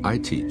taught, I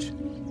teach.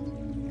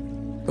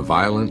 The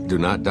violent do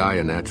not die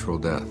a natural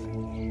death.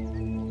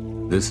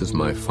 This is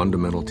my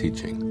fundamental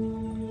teaching.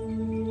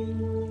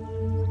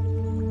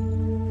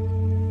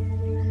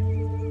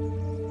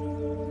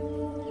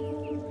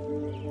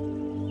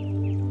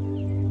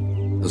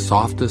 The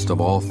softest of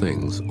all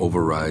things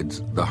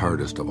overrides the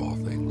hardest of all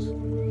things.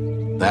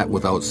 That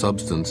without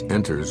substance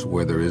enters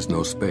where there is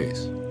no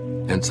space.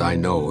 Hence I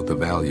know the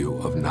value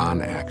of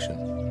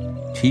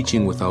non-action.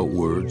 Teaching without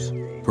words,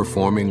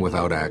 performing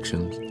without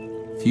actions,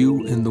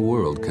 few in the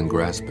world can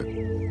grasp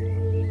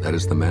it. That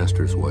is the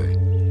Master's way.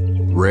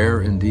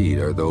 Rare indeed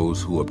are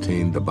those who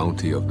obtain the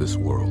bounty of this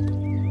world.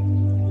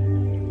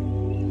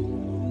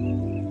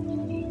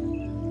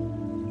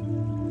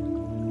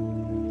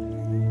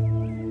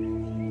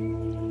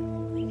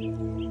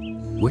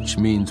 Which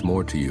means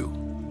more to you,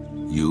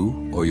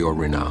 you or your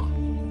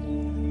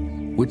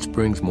renown? Which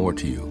brings more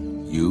to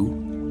you,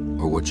 you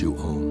or what you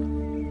own?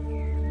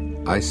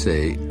 I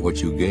say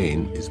what you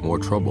gain is more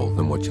trouble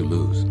than what you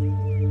lose.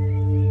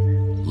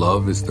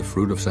 Love is the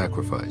fruit of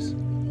sacrifice.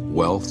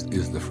 Wealth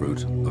is the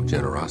fruit of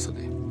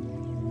generosity.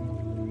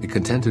 A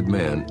contented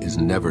man is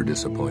never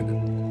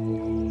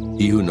disappointed.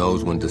 He who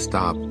knows when to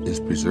stop is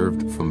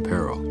preserved from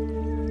peril.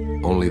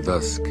 Only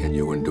thus can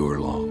you endure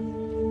long.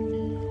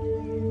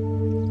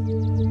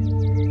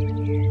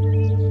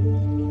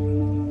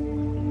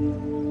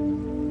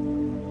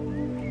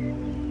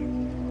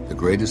 The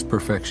greatest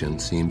perfection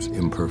seems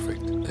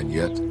imperfect, and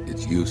yet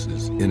its use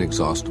is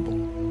inexhaustible.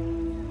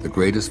 The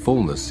greatest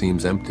fullness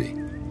seems empty,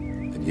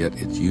 and yet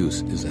its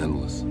use is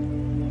endless.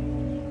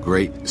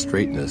 Great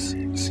straightness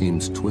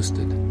seems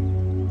twisted.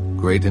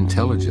 Great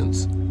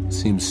intelligence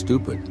seems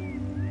stupid.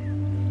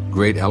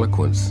 Great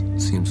eloquence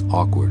seems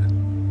awkward.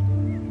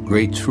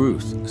 Great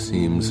truth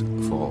seems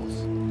false.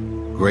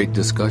 Great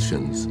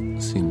discussions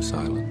seem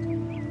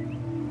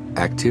silent.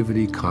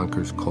 Activity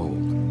conquers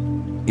cold.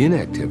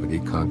 Inactivity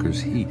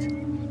conquers heat.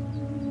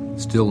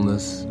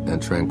 Stillness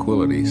and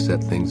tranquility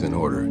set things in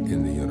order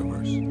in the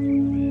universe.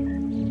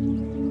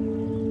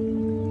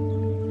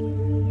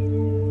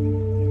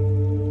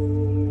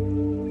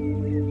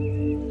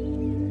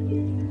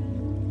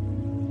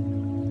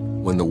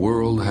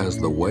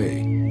 the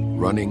way,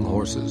 running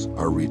horses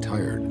are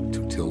retired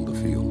to till the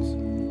fields.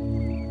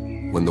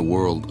 When the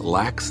world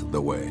lacks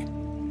the way,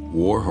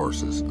 war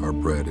horses are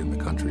bred in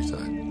the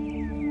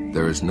countryside.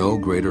 There is no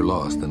greater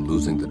loss than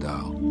losing the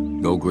Tao,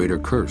 no greater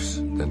curse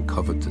than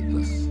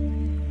covetousness,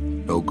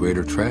 no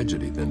greater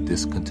tragedy than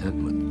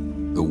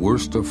discontentment. The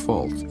worst of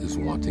faults is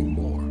wanting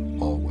more,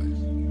 always.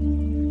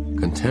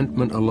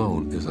 Contentment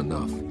alone is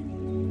enough.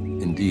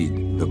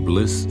 Indeed, the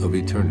bliss of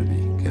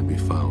eternity can be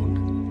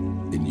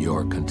found in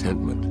your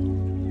contentment.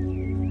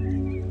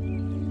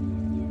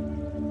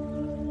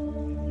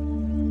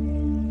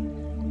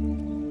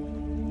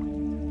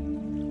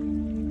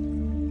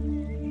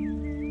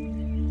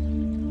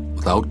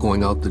 Without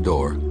going out the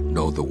door,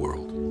 know the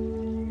world.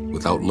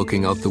 Without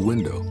looking out the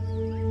window,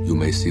 you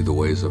may see the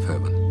ways of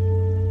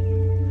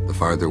heaven. The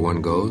farther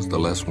one goes, the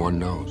less one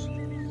knows.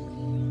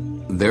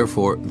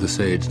 Therefore, the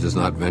sage does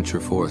not venture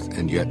forth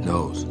and yet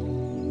knows,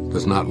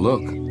 does not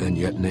look and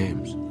yet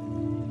names,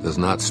 does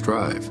not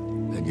strive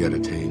and yet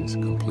attains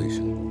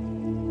completion.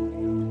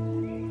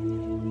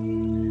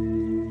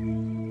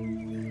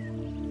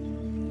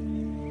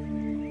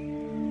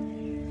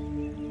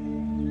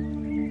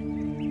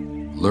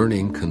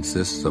 Learning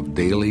consists of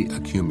daily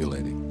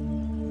accumulating.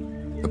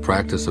 The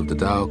practice of the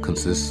Tao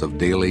consists of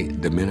daily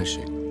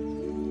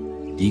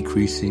diminishing,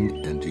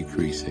 decreasing and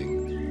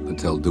decreasing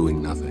until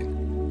doing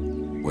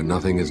nothing. When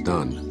nothing is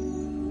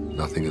done,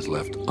 nothing is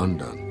left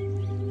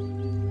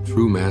undone.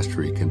 True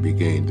mastery can be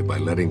gained by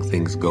letting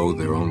things go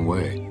their own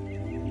way.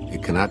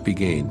 It cannot be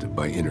gained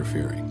by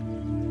interfering.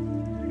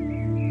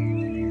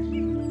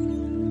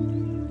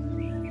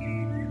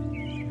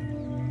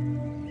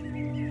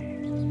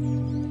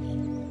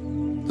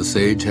 The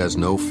sage has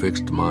no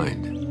fixed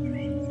mind.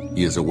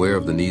 He is aware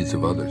of the needs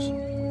of others.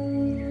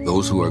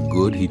 Those who are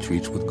good he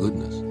treats with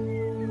goodness.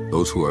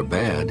 Those who are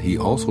bad he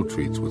also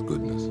treats with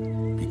goodness,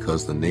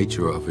 because the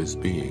nature of his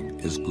being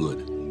is good.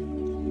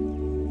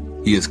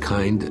 He is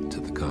kind to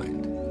the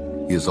kind.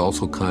 He is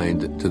also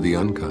kind to the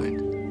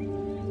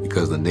unkind,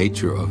 because the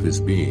nature of his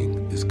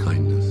being is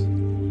kindness.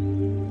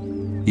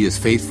 He is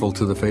faithful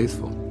to the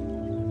faithful.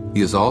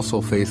 He is also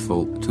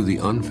faithful to the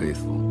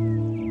unfaithful.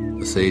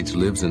 The sage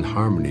lives in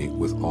harmony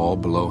with all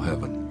below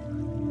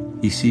heaven.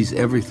 He sees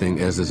everything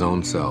as his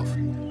own self.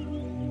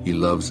 He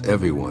loves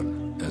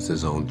everyone as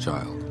his own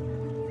child.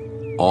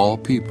 All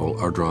people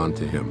are drawn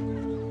to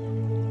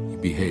him. He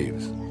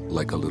behaves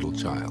like a little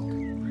child.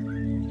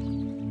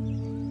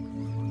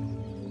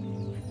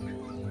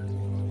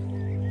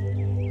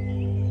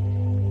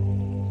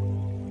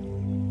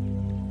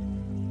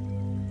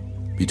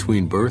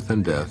 Between birth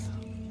and death,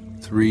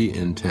 3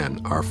 in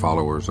 10 are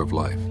followers of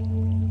life.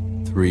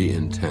 3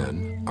 in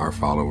 10 are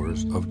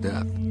followers of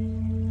death.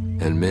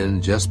 And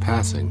men just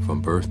passing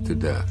from birth to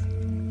death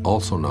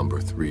also number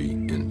 3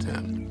 in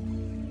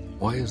 10.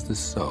 Why is this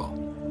so?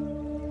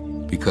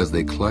 Because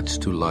they clutch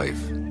to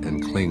life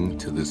and cling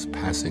to this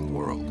passing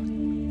world.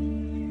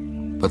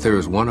 But there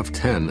is 1 of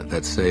 10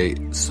 that say,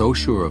 so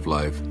sure of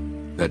life,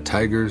 that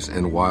tigers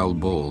and wild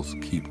bulls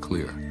keep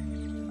clear.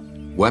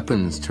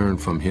 Weapons turn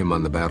from him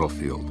on the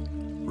battlefield.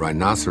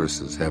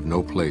 Rhinoceroses have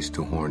no place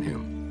to horn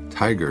him.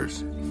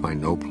 Tigers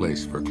find no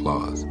place for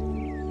claws.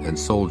 And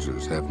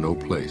soldiers have no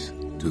place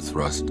to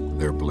thrust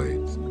their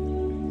blades.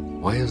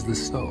 Why is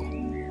this so?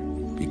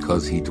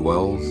 Because he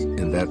dwells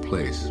in that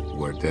place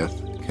where death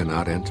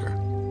cannot enter.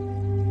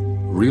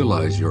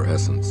 Realize your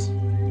essence,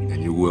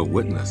 and you will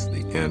witness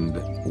the end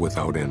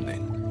without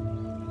ending.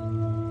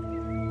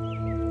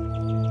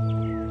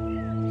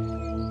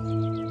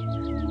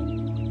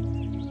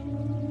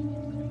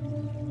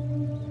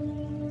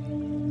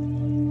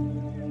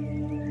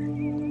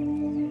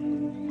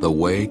 The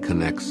way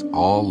connects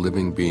all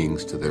living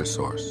beings to their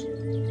source.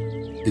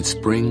 It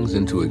springs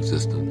into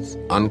existence,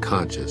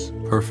 unconscious,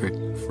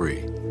 perfect, free,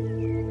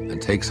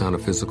 and takes on a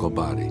physical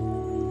body,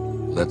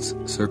 lets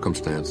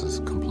circumstances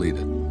complete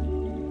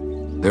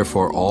it.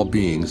 Therefore, all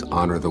beings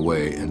honor the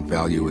way and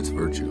value its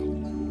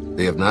virtue.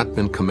 They have not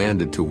been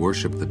commanded to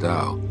worship the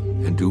Tao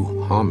and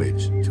do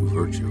homage to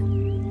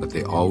virtue, but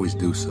they always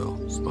do so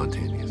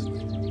spontaneously.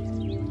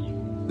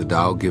 The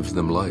Tao gives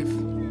them life.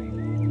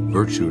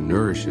 Virtue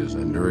nourishes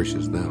and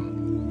nourishes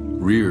them,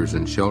 rears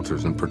and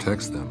shelters and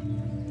protects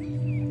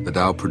them. The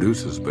Tao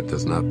produces but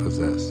does not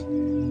possess.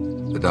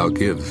 The Tao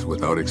gives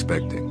without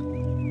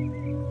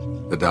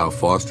expecting. The Tao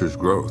fosters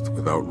growth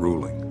without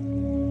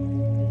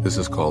ruling. This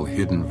is called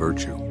hidden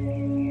virtue.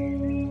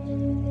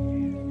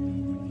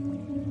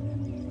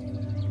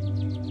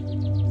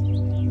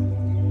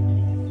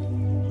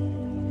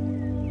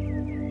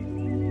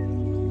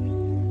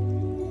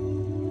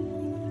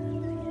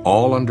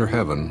 All under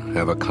heaven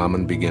have a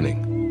common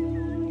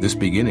beginning. This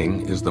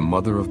beginning is the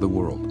mother of the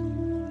world.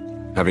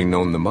 Having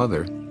known the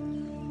mother,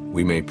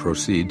 we may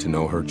proceed to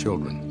know her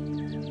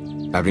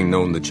children. Having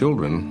known the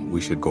children, we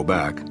should go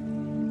back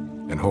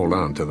and hold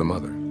on to the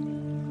mother.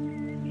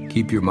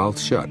 Keep your mouth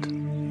shut,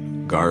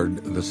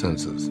 guard the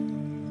senses,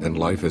 and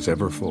life is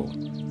ever full.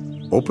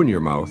 Open your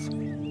mouth,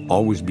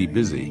 always be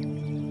busy,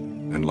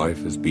 and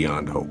life is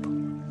beyond hope.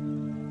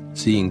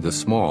 Seeing the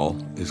small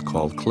is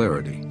called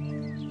clarity.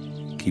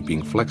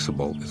 Keeping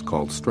flexible is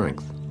called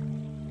strength.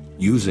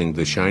 Using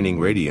the shining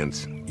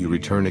radiance, you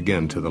return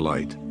again to the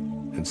light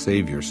and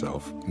save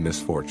yourself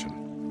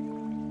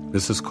misfortune.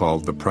 This is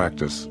called the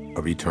practice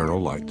of eternal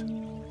light.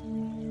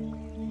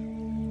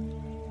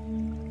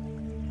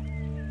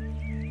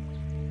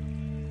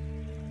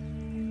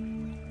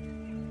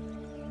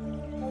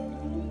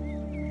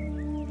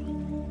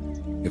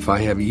 If I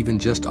have even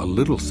just a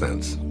little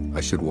sense,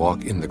 I should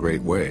walk in the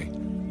great way,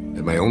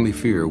 and my only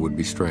fear would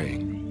be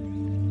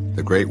straying.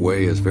 The great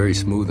way is very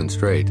smooth and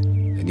straight,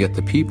 and yet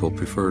the people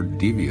prefer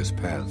devious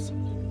paths.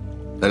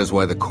 That is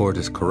why the court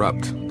is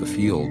corrupt, the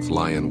fields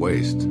lie in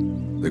waste,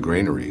 the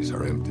granaries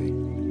are empty.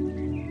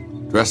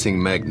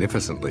 Dressing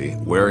magnificently,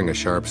 wearing a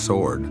sharp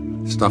sword,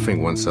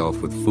 stuffing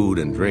oneself with food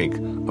and drink,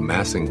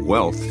 amassing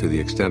wealth to the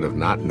extent of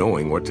not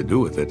knowing what to do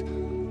with it,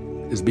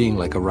 is being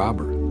like a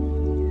robber.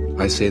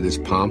 I say this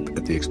pomp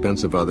at the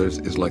expense of others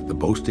is like the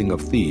boasting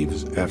of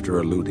thieves after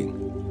a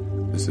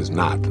looting. This is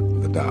not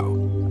the Tao.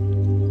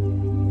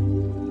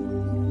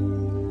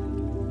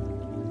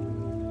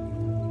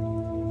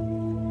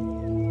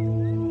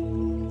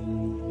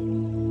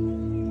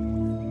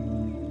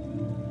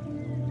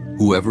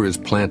 Whoever is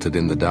planted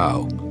in the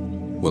Tao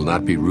will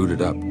not be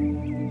rooted up.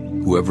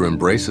 Whoever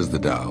embraces the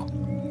Tao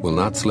will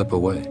not slip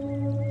away.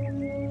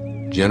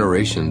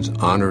 Generations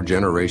honor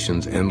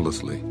generations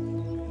endlessly.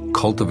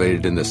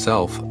 Cultivated in the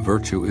self,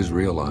 virtue is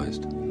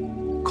realized.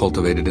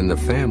 Cultivated in the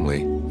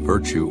family,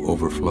 virtue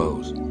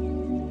overflows.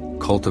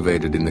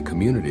 Cultivated in the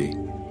community,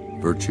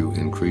 virtue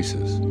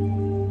increases.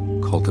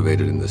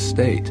 Cultivated in the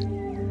state,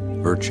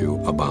 virtue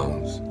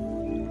abounds.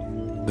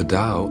 The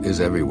Tao is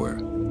everywhere.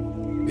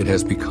 It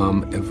has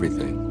become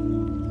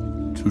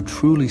everything. To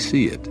truly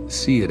see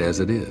it as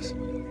it is.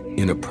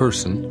 In a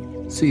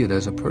person, see it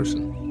as a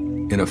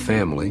person. In a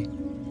family,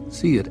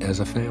 see it as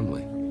a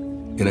family.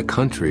 In a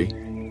country,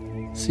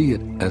 see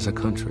it as a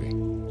country.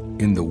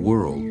 In the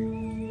world,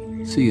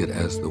 see it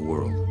as the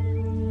world.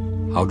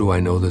 How do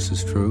I know this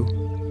is true?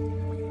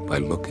 By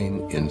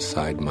looking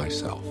inside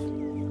myself.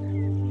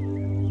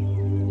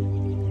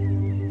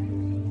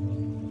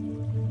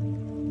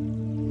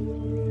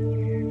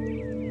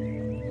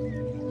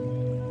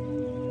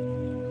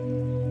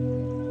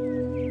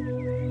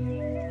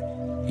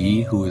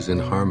 He who is in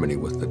harmony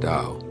with the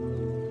Tao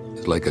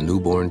is like a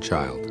newborn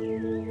child.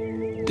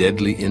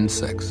 Deadly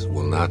insects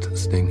will not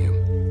sting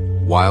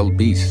him. Wild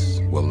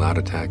beasts will not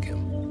attack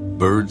him.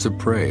 Birds of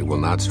prey will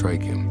not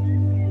strike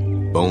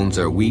him. Bones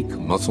are weak,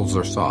 muscles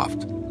are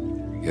soft,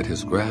 yet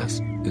his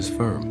grasp is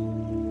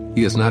firm.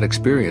 He has not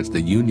experienced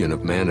the union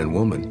of man and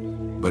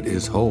woman, but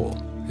is whole.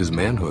 His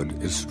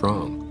manhood is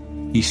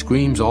strong. He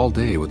screams all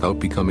day without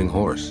becoming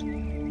hoarse.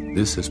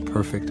 This is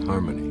perfect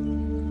harmony.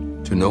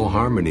 To know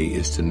harmony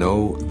is to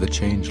know the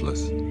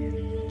changeless.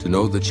 To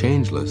know the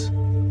changeless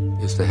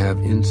is to have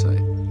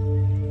insight.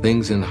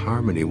 Things in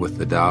harmony with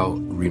the Tao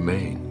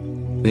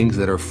remain. Things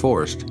that are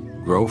forced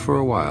grow for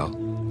a while,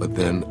 but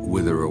then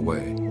wither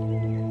away.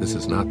 This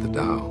is not the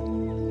Tao.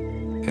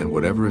 And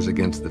whatever is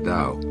against the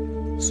Tao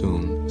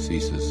soon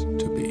ceases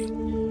to be.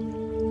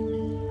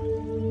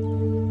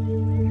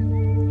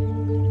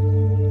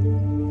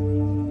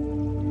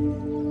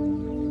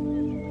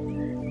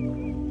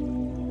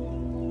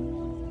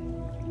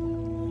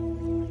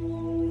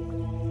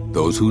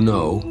 Those who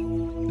know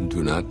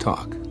do not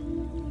talk.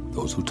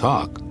 Those who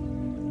talk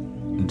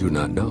do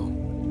not know.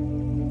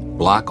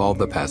 Block all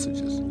the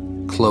passages.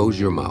 Close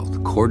your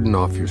mouth. Cordon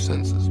off your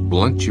senses.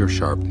 Blunt your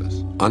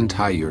sharpness.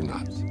 Untie your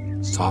knots.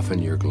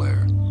 Soften your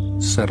glare.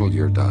 Settle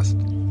your dust.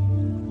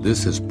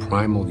 This is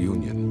primal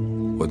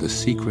union, or the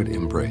secret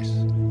embrace.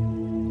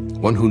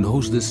 One who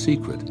knows this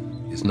secret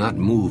is not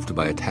moved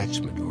by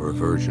attachment or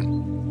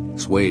aversion,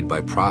 swayed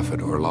by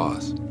profit or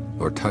loss,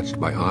 nor touched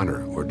by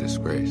honor or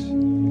disgrace.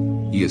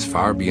 He is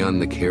far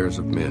beyond the cares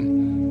of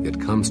men,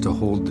 yet comes to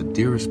hold the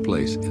dearest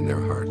place in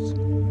their hearts.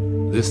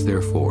 This,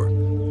 therefore,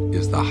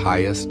 is the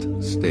highest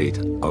state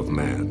of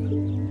man.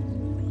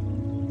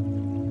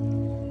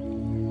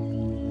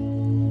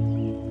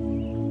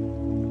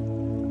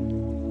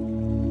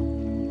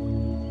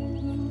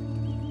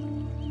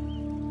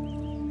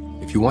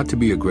 If you want to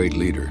be a great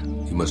leader,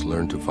 you must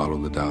learn to follow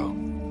the Tao.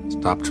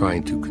 Stop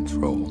trying to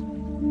control.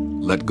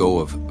 Let go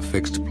of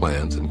fixed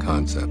plans and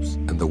concepts,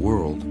 and the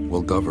world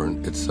will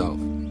govern itself.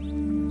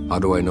 How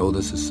do I know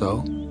this is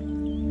so?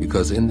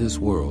 Because in this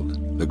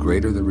world, the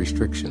greater the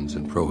restrictions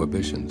and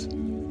prohibitions,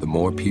 the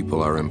more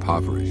people are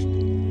impoverished.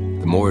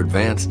 The more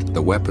advanced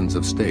the weapons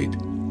of state,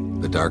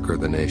 the darker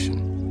the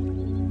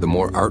nation. The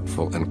more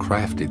artful and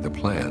crafty the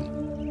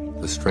plan,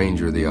 the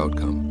stranger the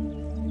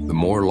outcome. The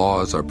more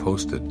laws are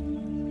posted,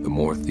 the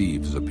more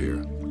thieves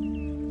appear.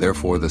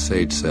 Therefore the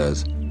sage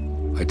says,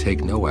 I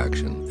take no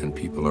action and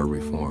people are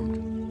reformed.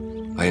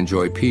 I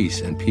enjoy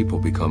peace and people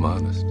become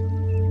honest.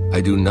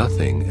 I do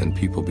nothing and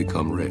people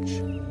become rich.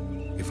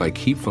 If I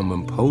keep from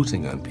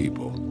imposing on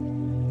people,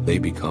 they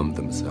become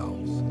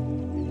themselves.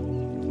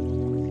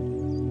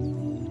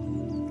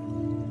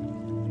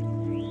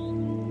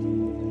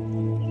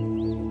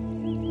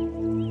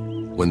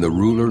 When the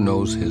ruler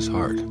knows his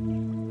heart,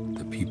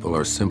 the people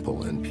are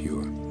simple and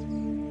pure.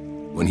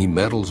 When he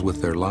meddles with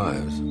their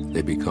lives,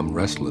 they become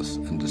restless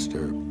and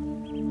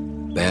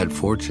disturbed. Bad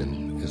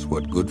fortune is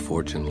what good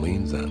fortune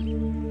leans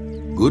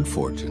on. Good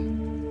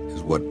fortune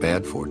is what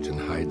bad fortune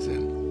hides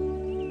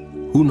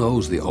in. Who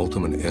knows the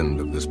ultimate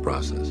end of this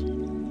process?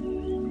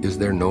 Is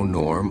there no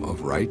norm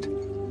of right?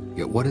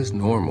 Yet what is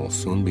normal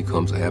soon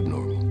becomes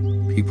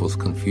abnormal. People's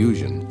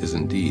confusion is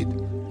indeed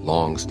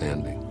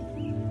long-standing.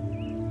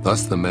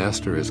 Thus the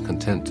master is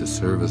content to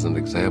serve as an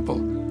example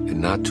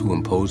and not to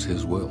impose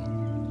his will.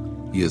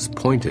 He is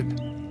pointed,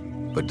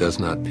 but does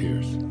not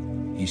pierce.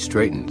 He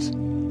straightens,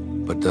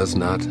 but does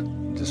not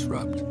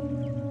disrupt.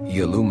 He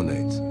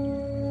illuminates,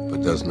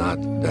 but does not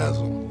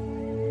dazzle.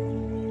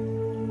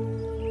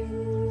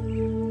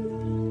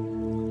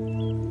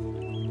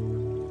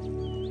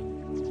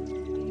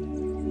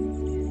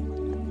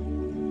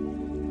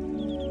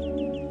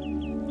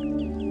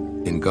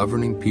 In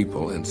governing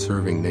people and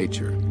serving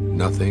nature,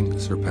 nothing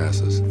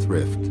surpasses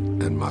thrift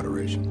and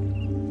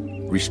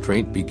moderation.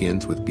 Restraint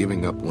begins with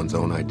giving up one's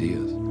own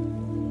ideas.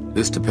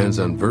 This depends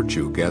on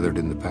virtue gathered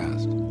in the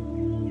past.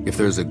 If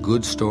there's a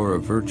good store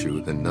of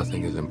virtue, then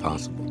nothing is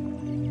impossible.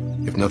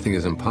 If nothing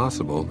is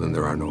impossible, then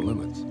there are no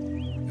limits.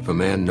 If a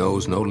man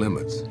knows no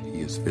limits, he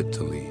is fit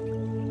to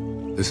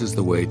lead. This is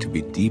the way to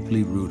be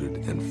deeply rooted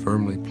and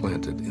firmly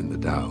planted in the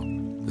Tao,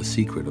 the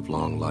secret of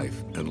long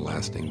life and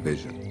lasting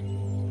vision.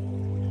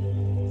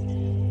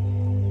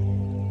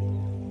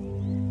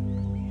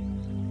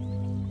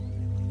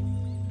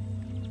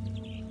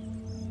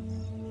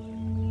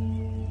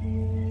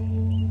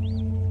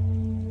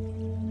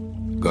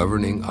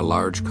 Governing a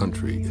large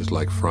country is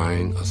like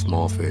frying a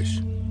small fish.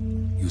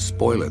 You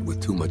spoil it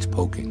with too much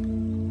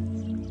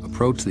poking.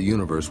 Approach the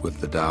universe with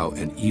the Tao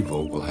and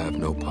evil will have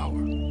no power.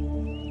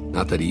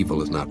 Not that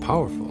evil is not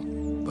powerful,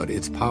 but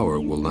its power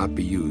will not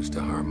be used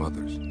to harm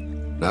others.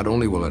 Not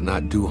only will it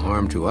not do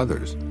harm to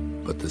others,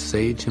 but the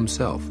sage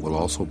himself will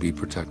also be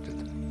protected.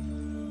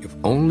 If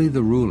only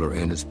the ruler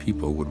and his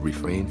people would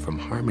refrain from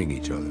harming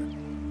each other,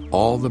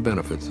 all the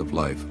benefits of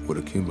life would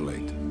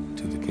accumulate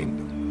to the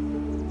kingdom.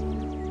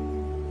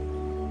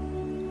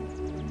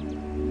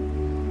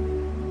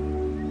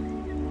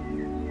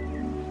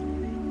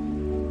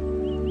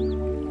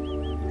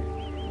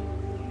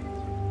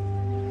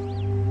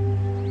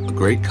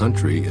 A great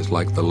country is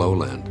like the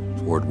lowland,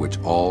 toward which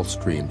all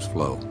streams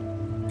flow.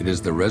 It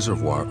is the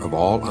reservoir of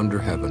all under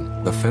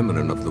heaven, the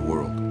feminine of the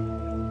world.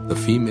 The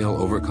female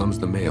overcomes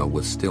the male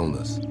with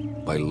stillness,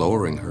 by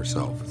lowering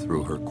herself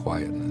through her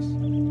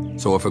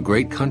quietness. So if a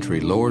great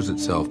country lowers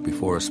itself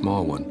before a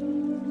small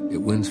one,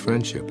 it wins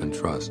friendship and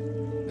trust.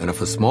 And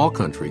if a small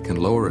country can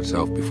lower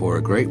itself before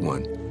a great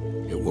one,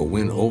 it will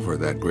win over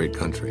that great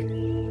country.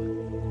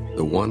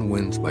 The one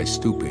wins by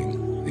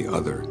stooping, the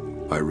other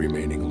by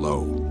remaining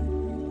low.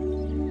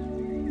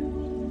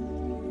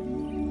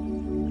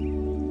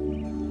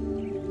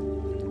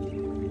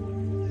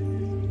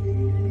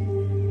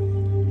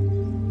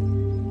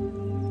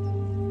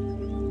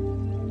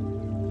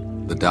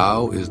 The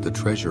Tao is the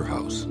treasure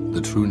house,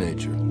 the true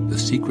nature, the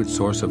secret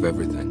source of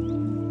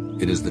everything.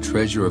 It is the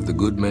treasure of the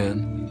good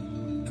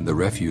man and the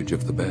refuge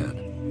of the bad.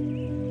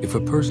 If a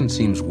person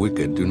seems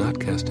wicked, do not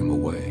cast him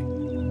away.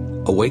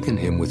 Awaken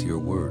him with your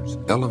words,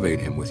 elevate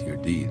him with your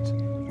deeds,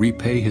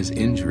 repay his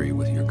injury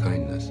with your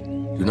kindness.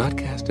 Do not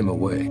cast him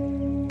away,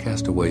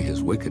 cast away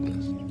his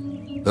wickedness.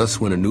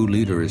 Thus, when a new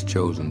leader is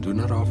chosen, do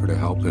not offer to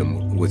help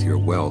him with your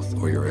wealth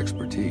or your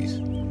expertise.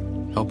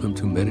 Help him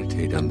to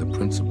meditate on the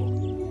principle.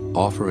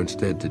 Offer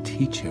instead to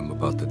teach him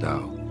about the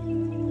Tao.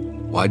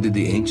 Why did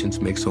the ancients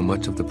make so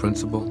much of the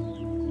principle?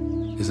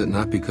 Is it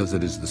not because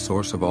it is the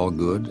source of all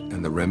good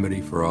and the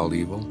remedy for all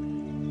evil?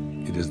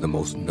 It is the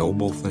most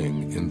noble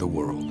thing in the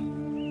world.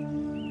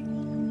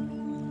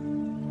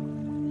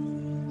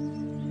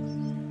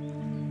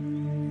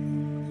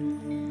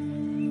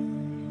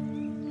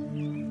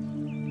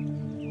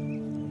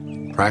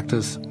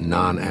 Practice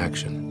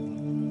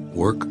non-action.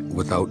 Work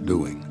without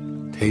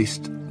doing.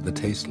 Taste the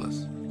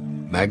tasteless.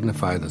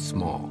 Magnify the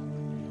small,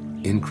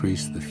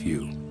 increase the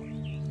few.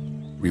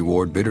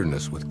 Reward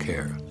bitterness with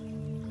care.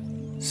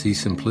 See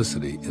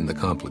simplicity in the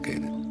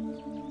complicated.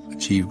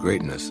 Achieve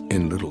greatness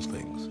in little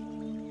things.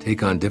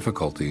 Take on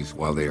difficulties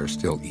while they are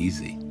still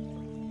easy.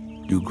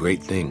 Do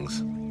great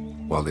things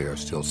while they are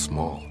still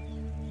small.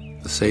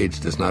 The sage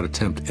does not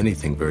attempt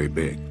anything very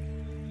big,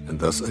 and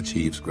thus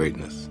achieves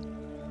greatness.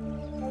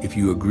 If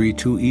you agree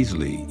too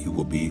easily, you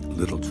will be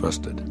little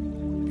trusted,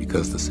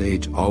 because the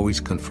sage always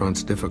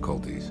confronts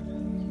difficulties.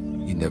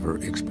 He never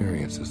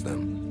experiences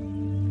them.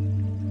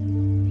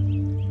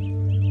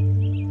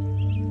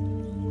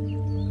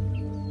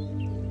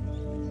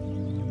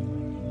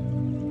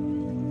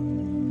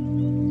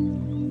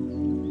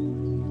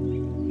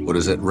 What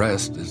is at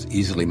rest is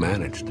easily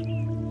managed.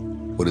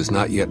 What is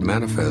not yet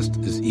manifest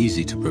is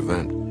easy to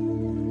prevent.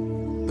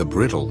 The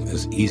brittle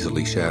is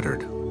easily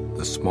shattered.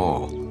 The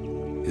small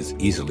is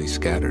easily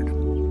scattered.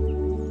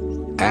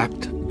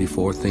 Act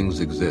before things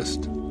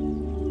exist.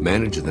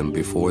 Manage them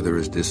before there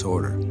is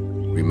disorder.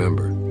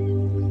 Remember,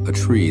 A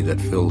tree that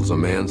fills a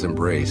man's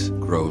embrace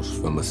grows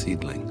from a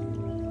seedling.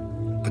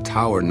 A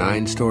tower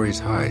 9 stories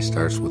high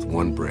starts with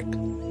 1 brick.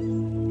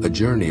 A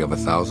journey of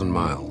 1,000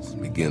 miles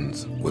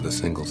begins with a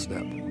single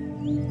step.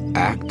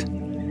 Act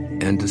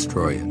and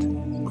destroy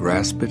it.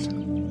 Grasp it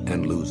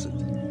and lose it.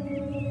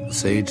 The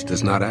sage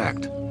does not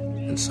act,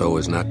 and so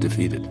is not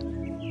defeated.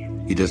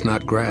 He does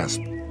not grasp,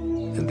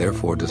 and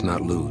therefore does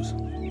not lose.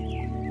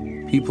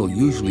 People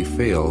usually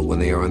fail when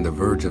they are on the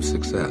verge of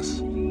success,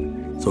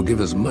 so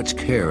give as much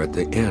care at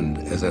the end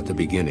as at the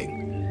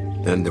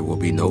beginning. Then there will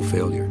be no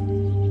failure.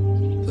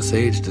 The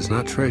sage does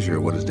not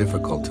treasure what is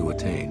difficult to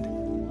attain.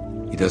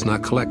 He does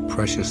not collect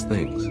precious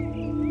things.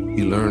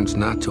 He learns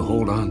not to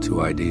hold on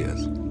to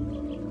ideas.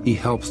 He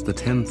helps the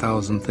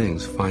 10,000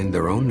 things find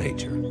their own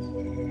nature,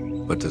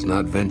 but does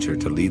not venture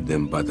to lead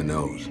them by the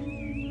nose.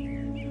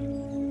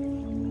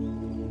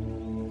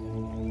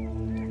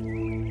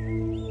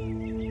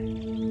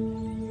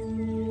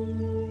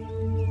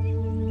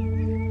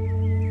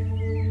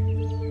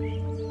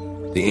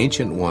 The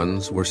ancient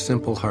ones were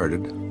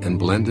simple-hearted and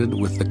blended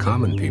with the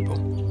common people.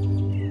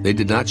 They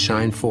did not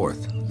shine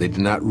forth. They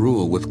did not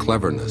rule with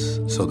cleverness,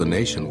 so the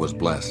nation was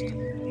blessed.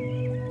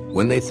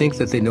 When they think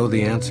that they know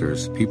the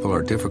answers, people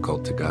are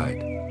difficult to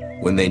guide.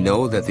 When they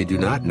know that they do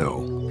not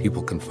know,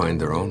 people can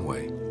find their own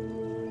way.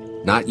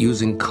 Not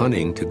using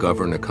cunning to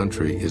govern a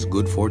country is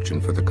good fortune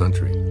for the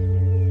country.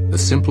 The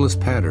simplest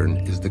pattern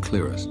is the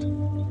clearest.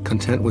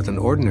 Content with an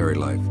ordinary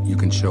life, you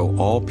can show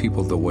all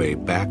people the way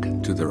back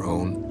to their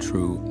own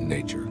true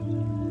nature.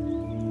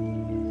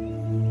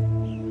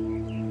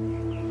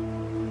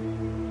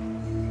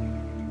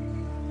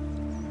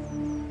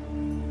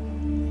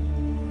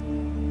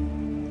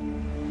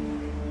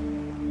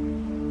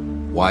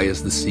 Why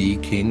is the sea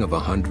king of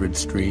 100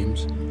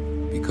 streams?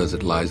 Because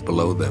it lies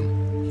below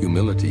them.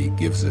 Humility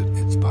gives it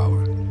its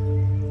power.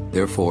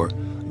 Therefore,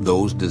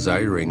 those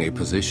desiring a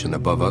position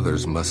above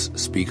others must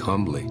speak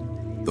humbly.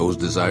 Those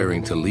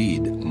desiring to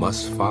lead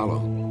must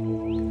follow.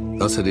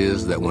 Thus it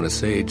is that when a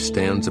sage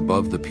stands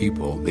above the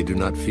people, they do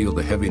not feel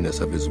the heaviness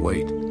of his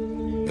weight.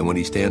 And when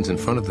he stands in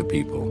front of the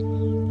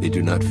people, they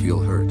do not feel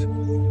hurt.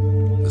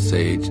 The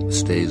sage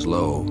stays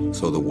low,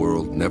 so the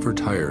world never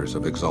tires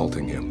of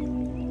exalting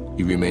him.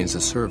 He remains a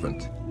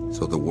servant,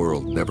 so the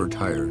world never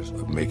tires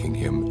of making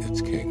him its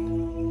king.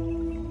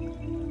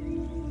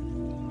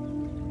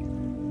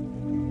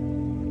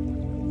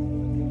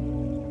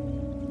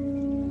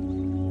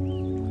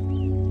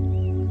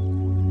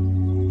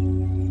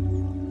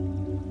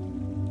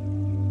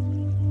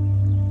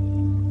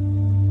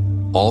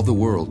 All the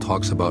world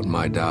talks about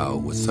my Tao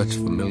with such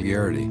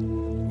familiarity.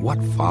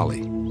 What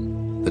folly!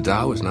 The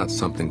Tao is not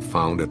something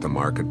found at the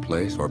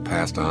marketplace or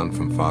passed on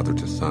from father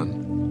to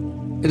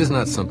son. It is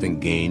not something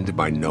gained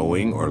by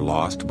knowing or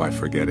lost by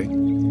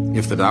forgetting.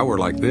 If the Tao were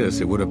like this,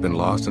 it would have been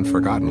lost and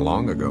forgotten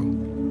long ago.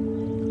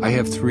 I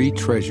have 3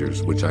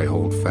 treasures which I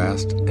hold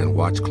fast and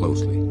watch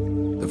closely.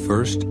 The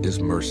first is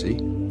mercy,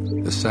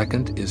 the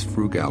second is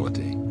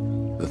frugality,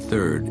 the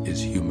third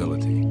is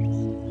humility.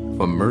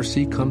 From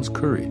mercy comes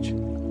courage.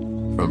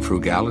 From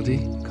frugality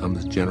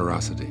comes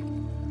generosity.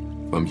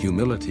 From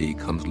humility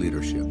comes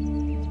leadership.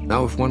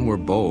 Now if one were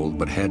bold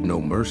but had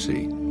no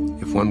mercy,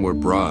 if one were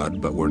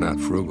broad but were not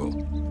frugal,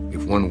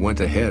 if one went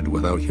ahead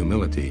without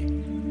humility,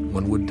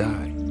 one would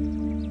die.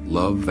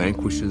 Love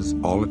vanquishes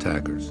all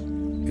attackers.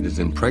 It is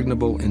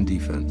impregnable in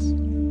defense.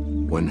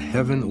 When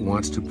heaven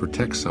wants to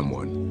protect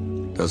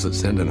someone, does it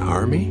send an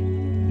army?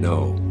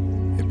 No,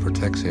 it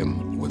protects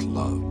him with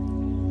love.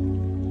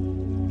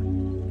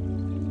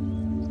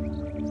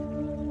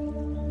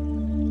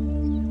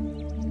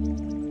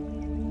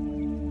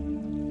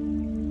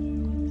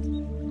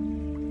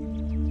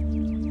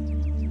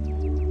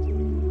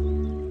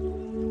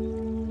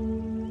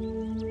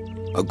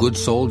 A good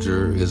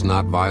soldier is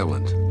not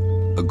violent.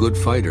 A good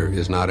fighter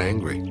is not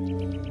angry.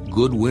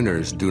 Good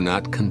winners do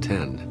not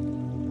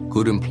contend.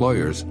 Good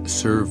employers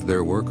serve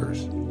their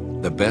workers.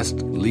 The best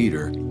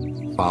leader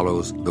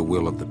follows the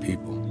will of the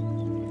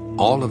people.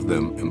 All of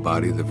them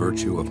embody the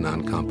virtue of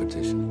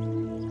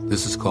non-competition.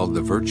 This is called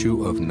the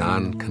virtue of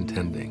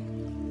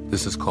non-contending.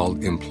 This is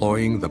called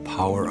employing the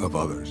power of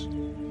others.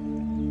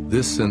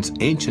 This, since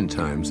ancient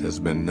times, has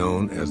been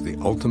known as the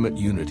ultimate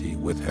unity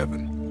with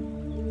heaven.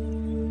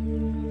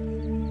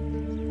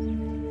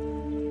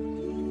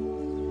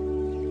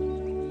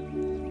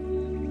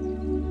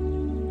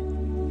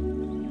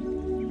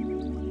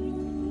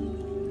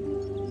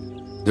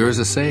 There is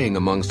a saying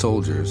among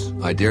soldiers,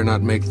 I dare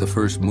not make the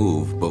first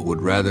move, but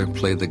would rather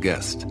play the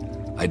guest.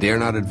 I dare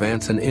not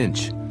advance an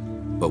inch,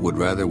 but would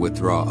rather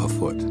withdraw a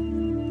foot.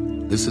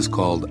 This is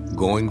called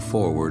going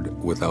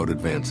forward without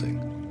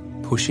advancing,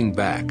 pushing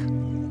back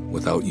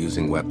without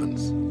using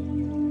weapons.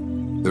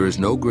 There is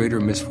no greater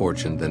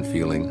misfortune than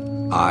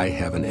feeling, I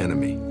have an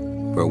enemy.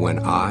 For when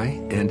I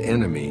and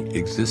enemy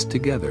exist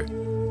together,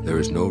 there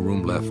is no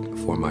room left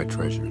for my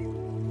treasure.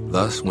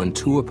 Thus, when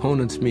 2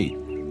 opponents meet,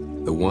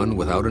 the one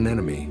without an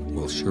enemy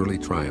will surely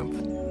triumph.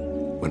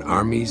 When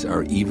armies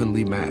are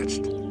evenly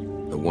matched,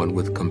 the one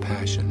with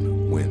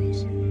compassion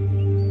wins.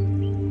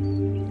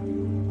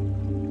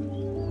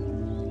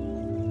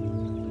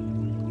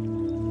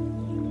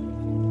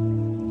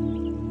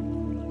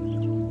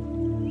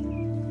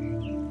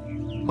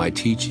 My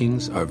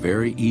teachings are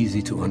very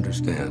easy to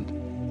understand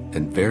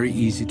and very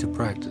easy to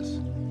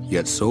practice,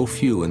 yet so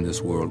few in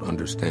this world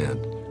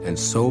understand, and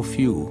so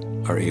few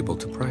are able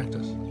to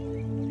practice.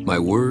 My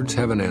words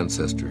have an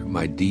ancestor,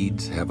 my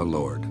deeds have a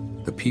Lord.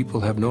 The people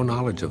have no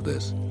knowledge of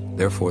this,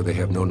 therefore they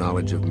have no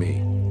knowledge of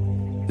me.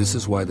 This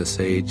is why the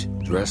sage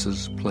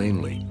dresses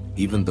plainly,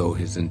 even though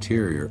his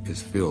interior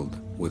is filled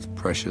with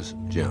precious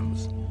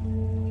gems.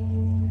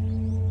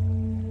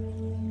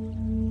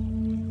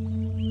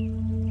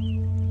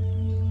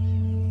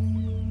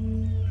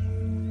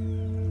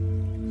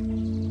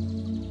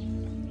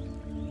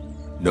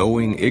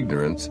 Knowing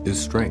ignorance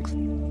is strength.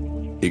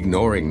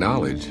 Ignoring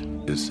knowledge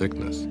is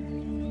sickness.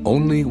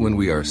 Only when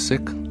we are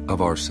sick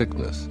of our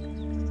sickness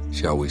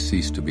shall we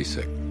cease to be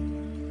sick.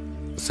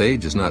 The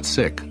sage is not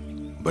sick,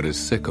 but is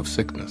sick of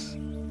sickness.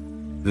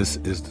 This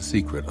is the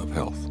secret of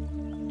health.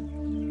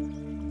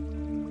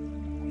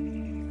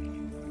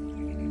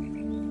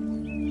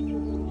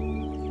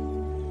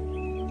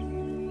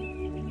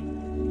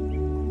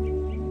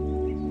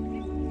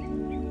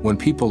 When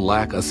people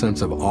lack a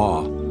sense of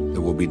awe,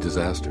 there will be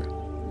disaster.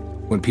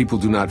 When people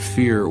do not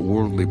fear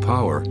worldly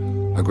power,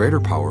 a greater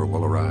power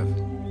will arrive.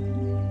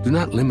 Do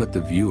not limit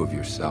the view of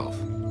yourself.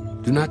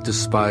 Do not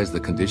despise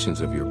the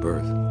conditions of your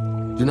birth.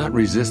 Do not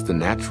resist the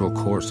natural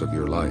course of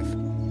your life.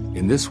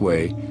 In this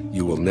way,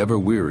 you will never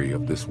weary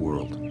of this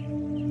world.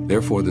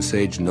 Therefore the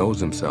sage knows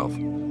himself,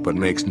 but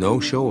makes no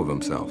show of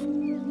himself,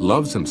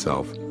 loves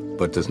himself,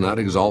 but does not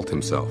exalt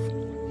himself.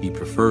 He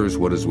prefers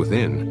what is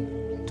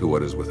within to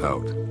what is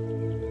without.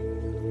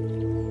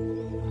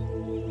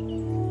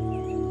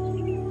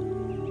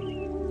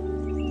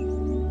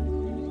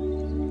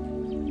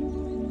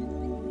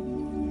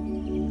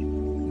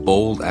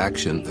 Bold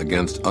action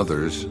against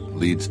others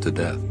leads to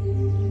death.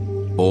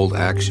 Bold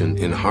action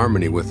in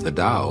harmony with the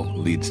Tao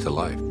leads to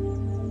life.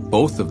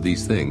 Both of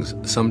these things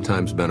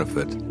sometimes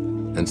benefit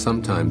and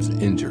sometimes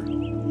injure.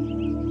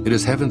 It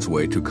is heaven's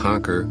way to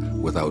conquer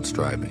without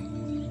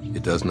striving.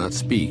 It does not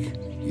speak,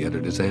 yet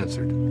it is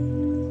answered.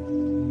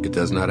 It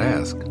does not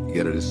ask,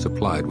 yet it is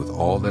supplied with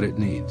all that it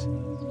needs.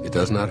 It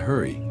does not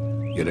hurry,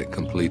 yet it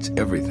completes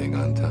everything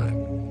on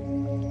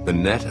time. The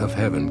net of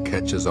heaven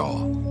catches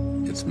all.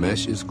 Its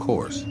mesh is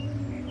coarse,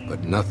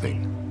 but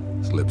nothing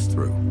slips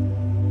through.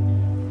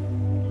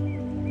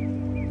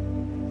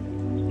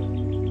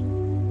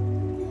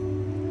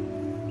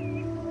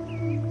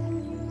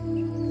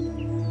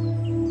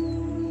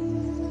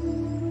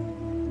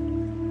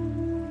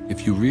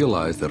 If you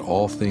realize that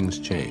all things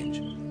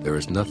change, there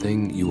is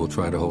nothing you will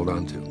try to hold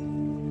on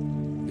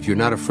to. If you're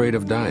not afraid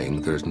of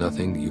dying, there is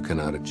nothing you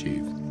cannot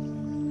achieve.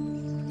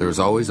 There is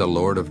always a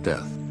Lord of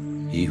Death.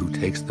 He who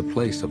takes the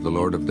place of the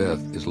Lord of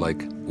Death is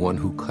like one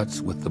who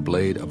cuts with the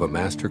blade of a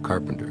master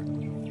carpenter.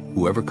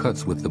 Whoever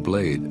cuts with the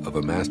blade of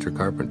a master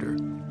carpenter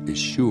is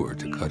sure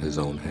to cut his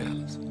own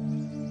hands.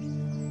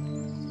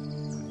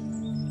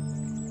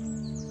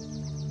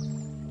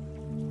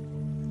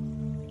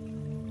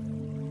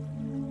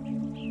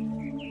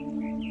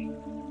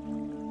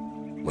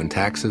 When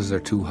taxes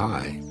are too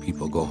high,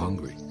 people go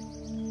hungry.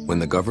 When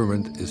the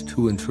government is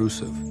too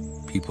intrusive,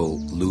 people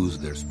lose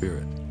their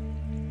spirit.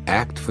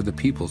 Act for the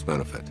people's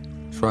benefit.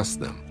 Trust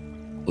them.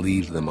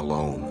 Leave them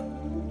alone.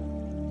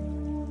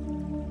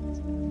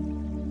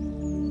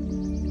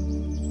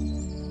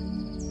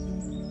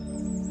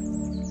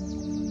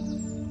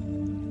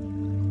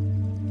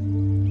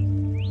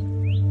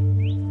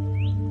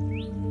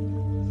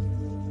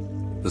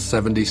 The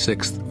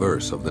 76th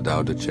verse of the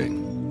Tao Te Ching.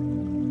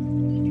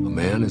 A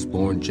man is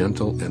born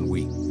gentle and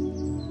weak.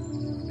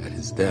 At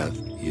his death,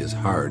 he is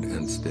hard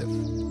and stiff.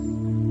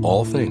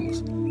 All things,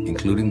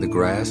 including the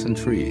grass and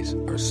trees,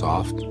 are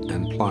soft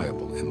and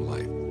pliable in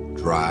life,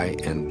 dry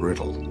and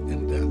brittle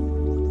in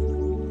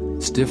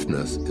death.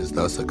 Stiffness is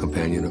thus a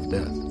companion of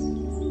death,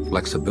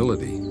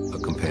 flexibility a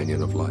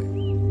companion of life.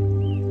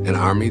 An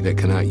army that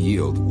cannot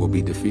yield will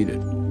be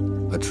defeated.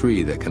 A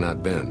tree that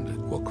cannot bend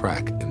will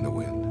crack in the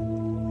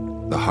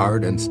wind. The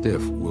hard and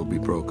stiff will be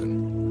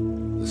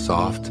broken. The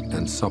soft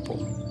and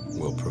supple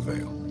will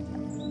prevail.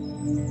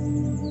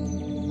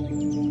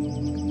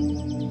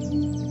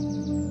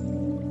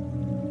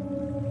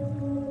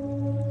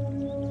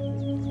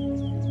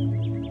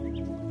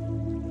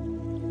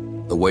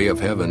 The way of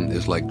heaven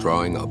is like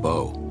drawing a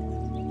bow.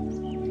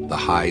 The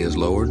high is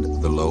lowered,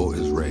 the low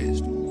is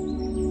raised.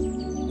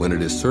 When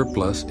it is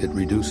surplus, it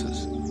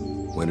reduces.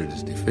 When it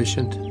is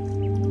deficient,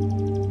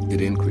 it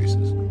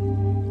increases.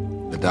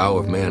 The Tao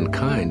of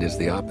mankind is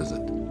the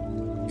opposite.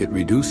 It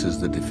reduces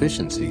the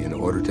deficiency in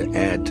order to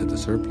add to the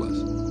surplus.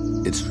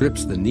 It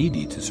strips the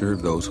needy to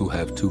serve those who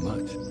have too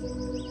much.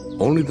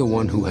 Only the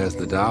one who has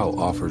the Tao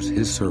offers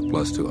his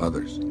surplus to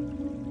others.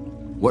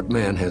 What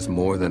man has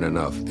more than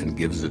enough and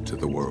gives it to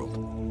the world?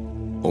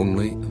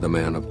 Only the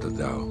man of the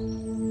Tao.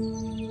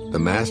 The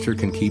master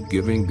can keep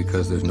giving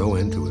because there's no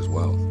end to his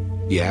wealth.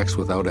 He acts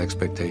without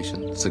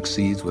expectation,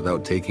 succeeds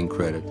without taking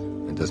credit,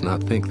 and does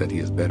not think that he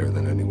is better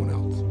than anyone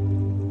else.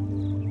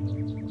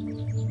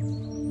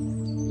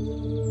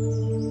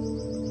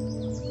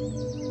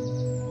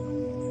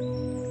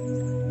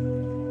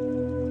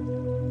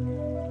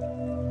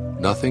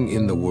 Nothing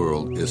in the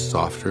world is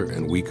softer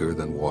and weaker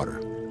than water.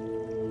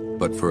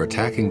 But for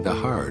attacking the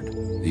hard,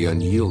 the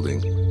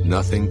unyielding,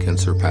 nothing can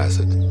surpass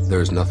it. There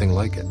is nothing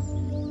like it.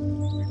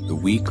 The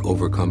weak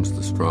overcomes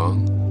the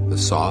strong, the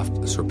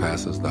soft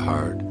surpasses the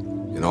hard.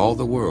 In all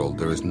the world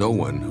there is no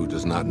one who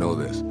does not know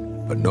this,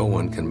 but no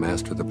one can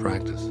master the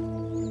practice.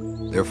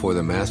 Therefore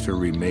the master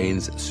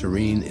remains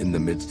serene in the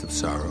midst of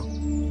sorrow.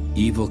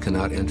 Evil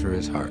cannot enter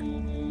his heart.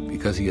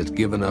 Because he has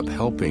given up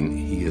helping,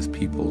 he is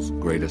people's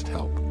greatest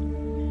help.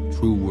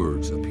 True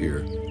words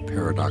appear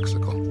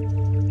paradoxical.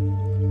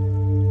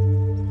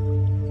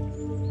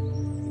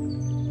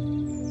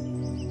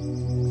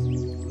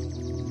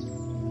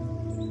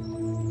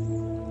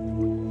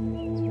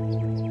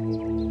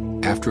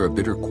 After a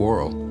bitter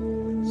quarrel,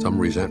 some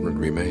resentment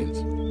remains.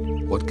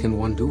 What can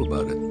one do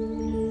about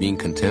it? Being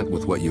content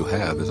with what you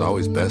have is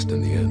always best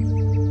in the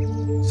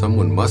end.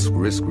 Someone must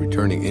risk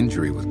returning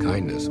injury with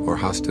kindness, or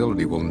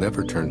hostility will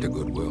never turn to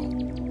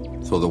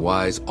goodwill. So the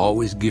wise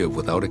always give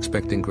without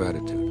expecting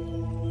gratitude.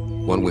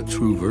 One with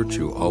true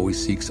virtue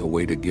always seeks a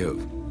way to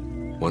give.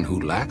 One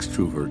who lacks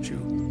true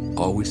virtue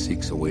always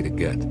seeks a way to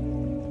get.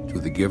 To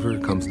the giver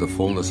comes the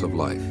fullness of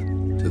life.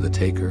 To the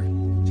taker,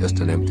 just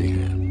an empty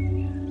hand.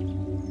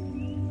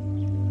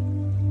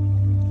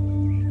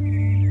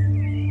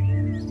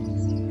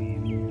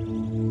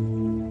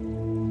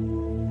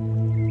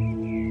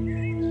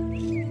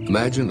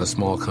 Imagine a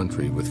small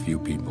country with few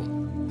people.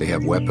 They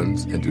have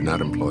weapons and do not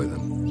employ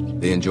them.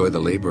 They enjoy the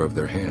labor of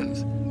their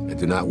hands and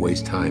do not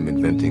waste time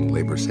inventing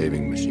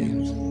labor-saving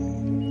machines.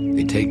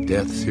 They take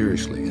death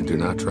seriously and do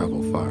not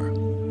travel far.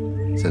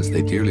 Since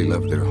they dearly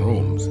love their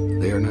homes,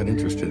 they are not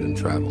interested in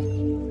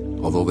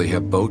travel. Although they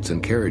have boats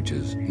and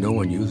carriages, no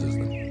one uses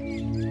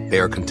them. They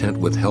are content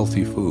with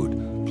healthy food,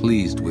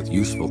 pleased with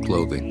useful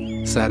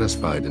clothing,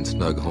 satisfied in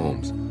snug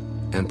homes,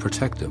 and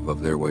protective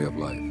of their way of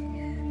life.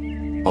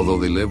 Although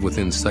they live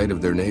within sight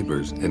of their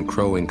neighbors, and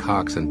crowing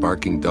cocks and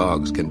barking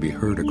dogs can be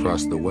heard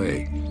across the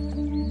way,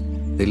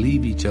 they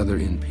leave each other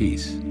in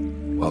peace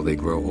while they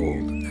grow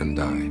old and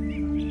die.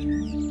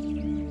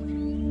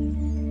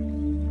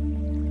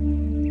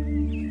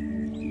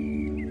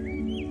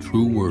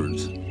 True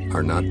words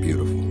are not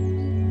beautiful.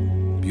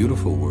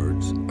 Beautiful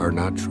words are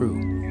not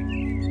true.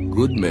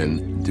 Good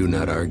men do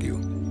not argue.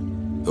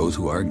 Those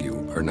who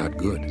argue are not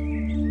good.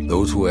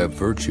 Those who have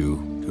virtue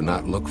do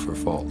not look for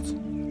faults.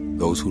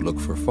 Those who look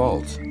for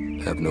faults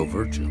have no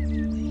virtue.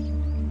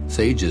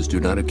 Sages do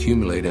not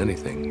accumulate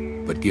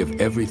anything, but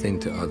give everything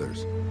to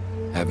others.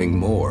 Having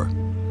more,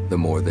 the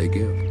more they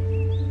give.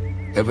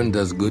 Heaven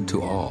does good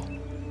to all,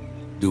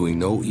 doing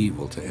no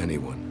evil to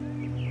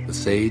anyone. The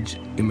sage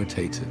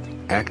imitates it,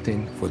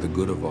 acting for the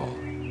good of all.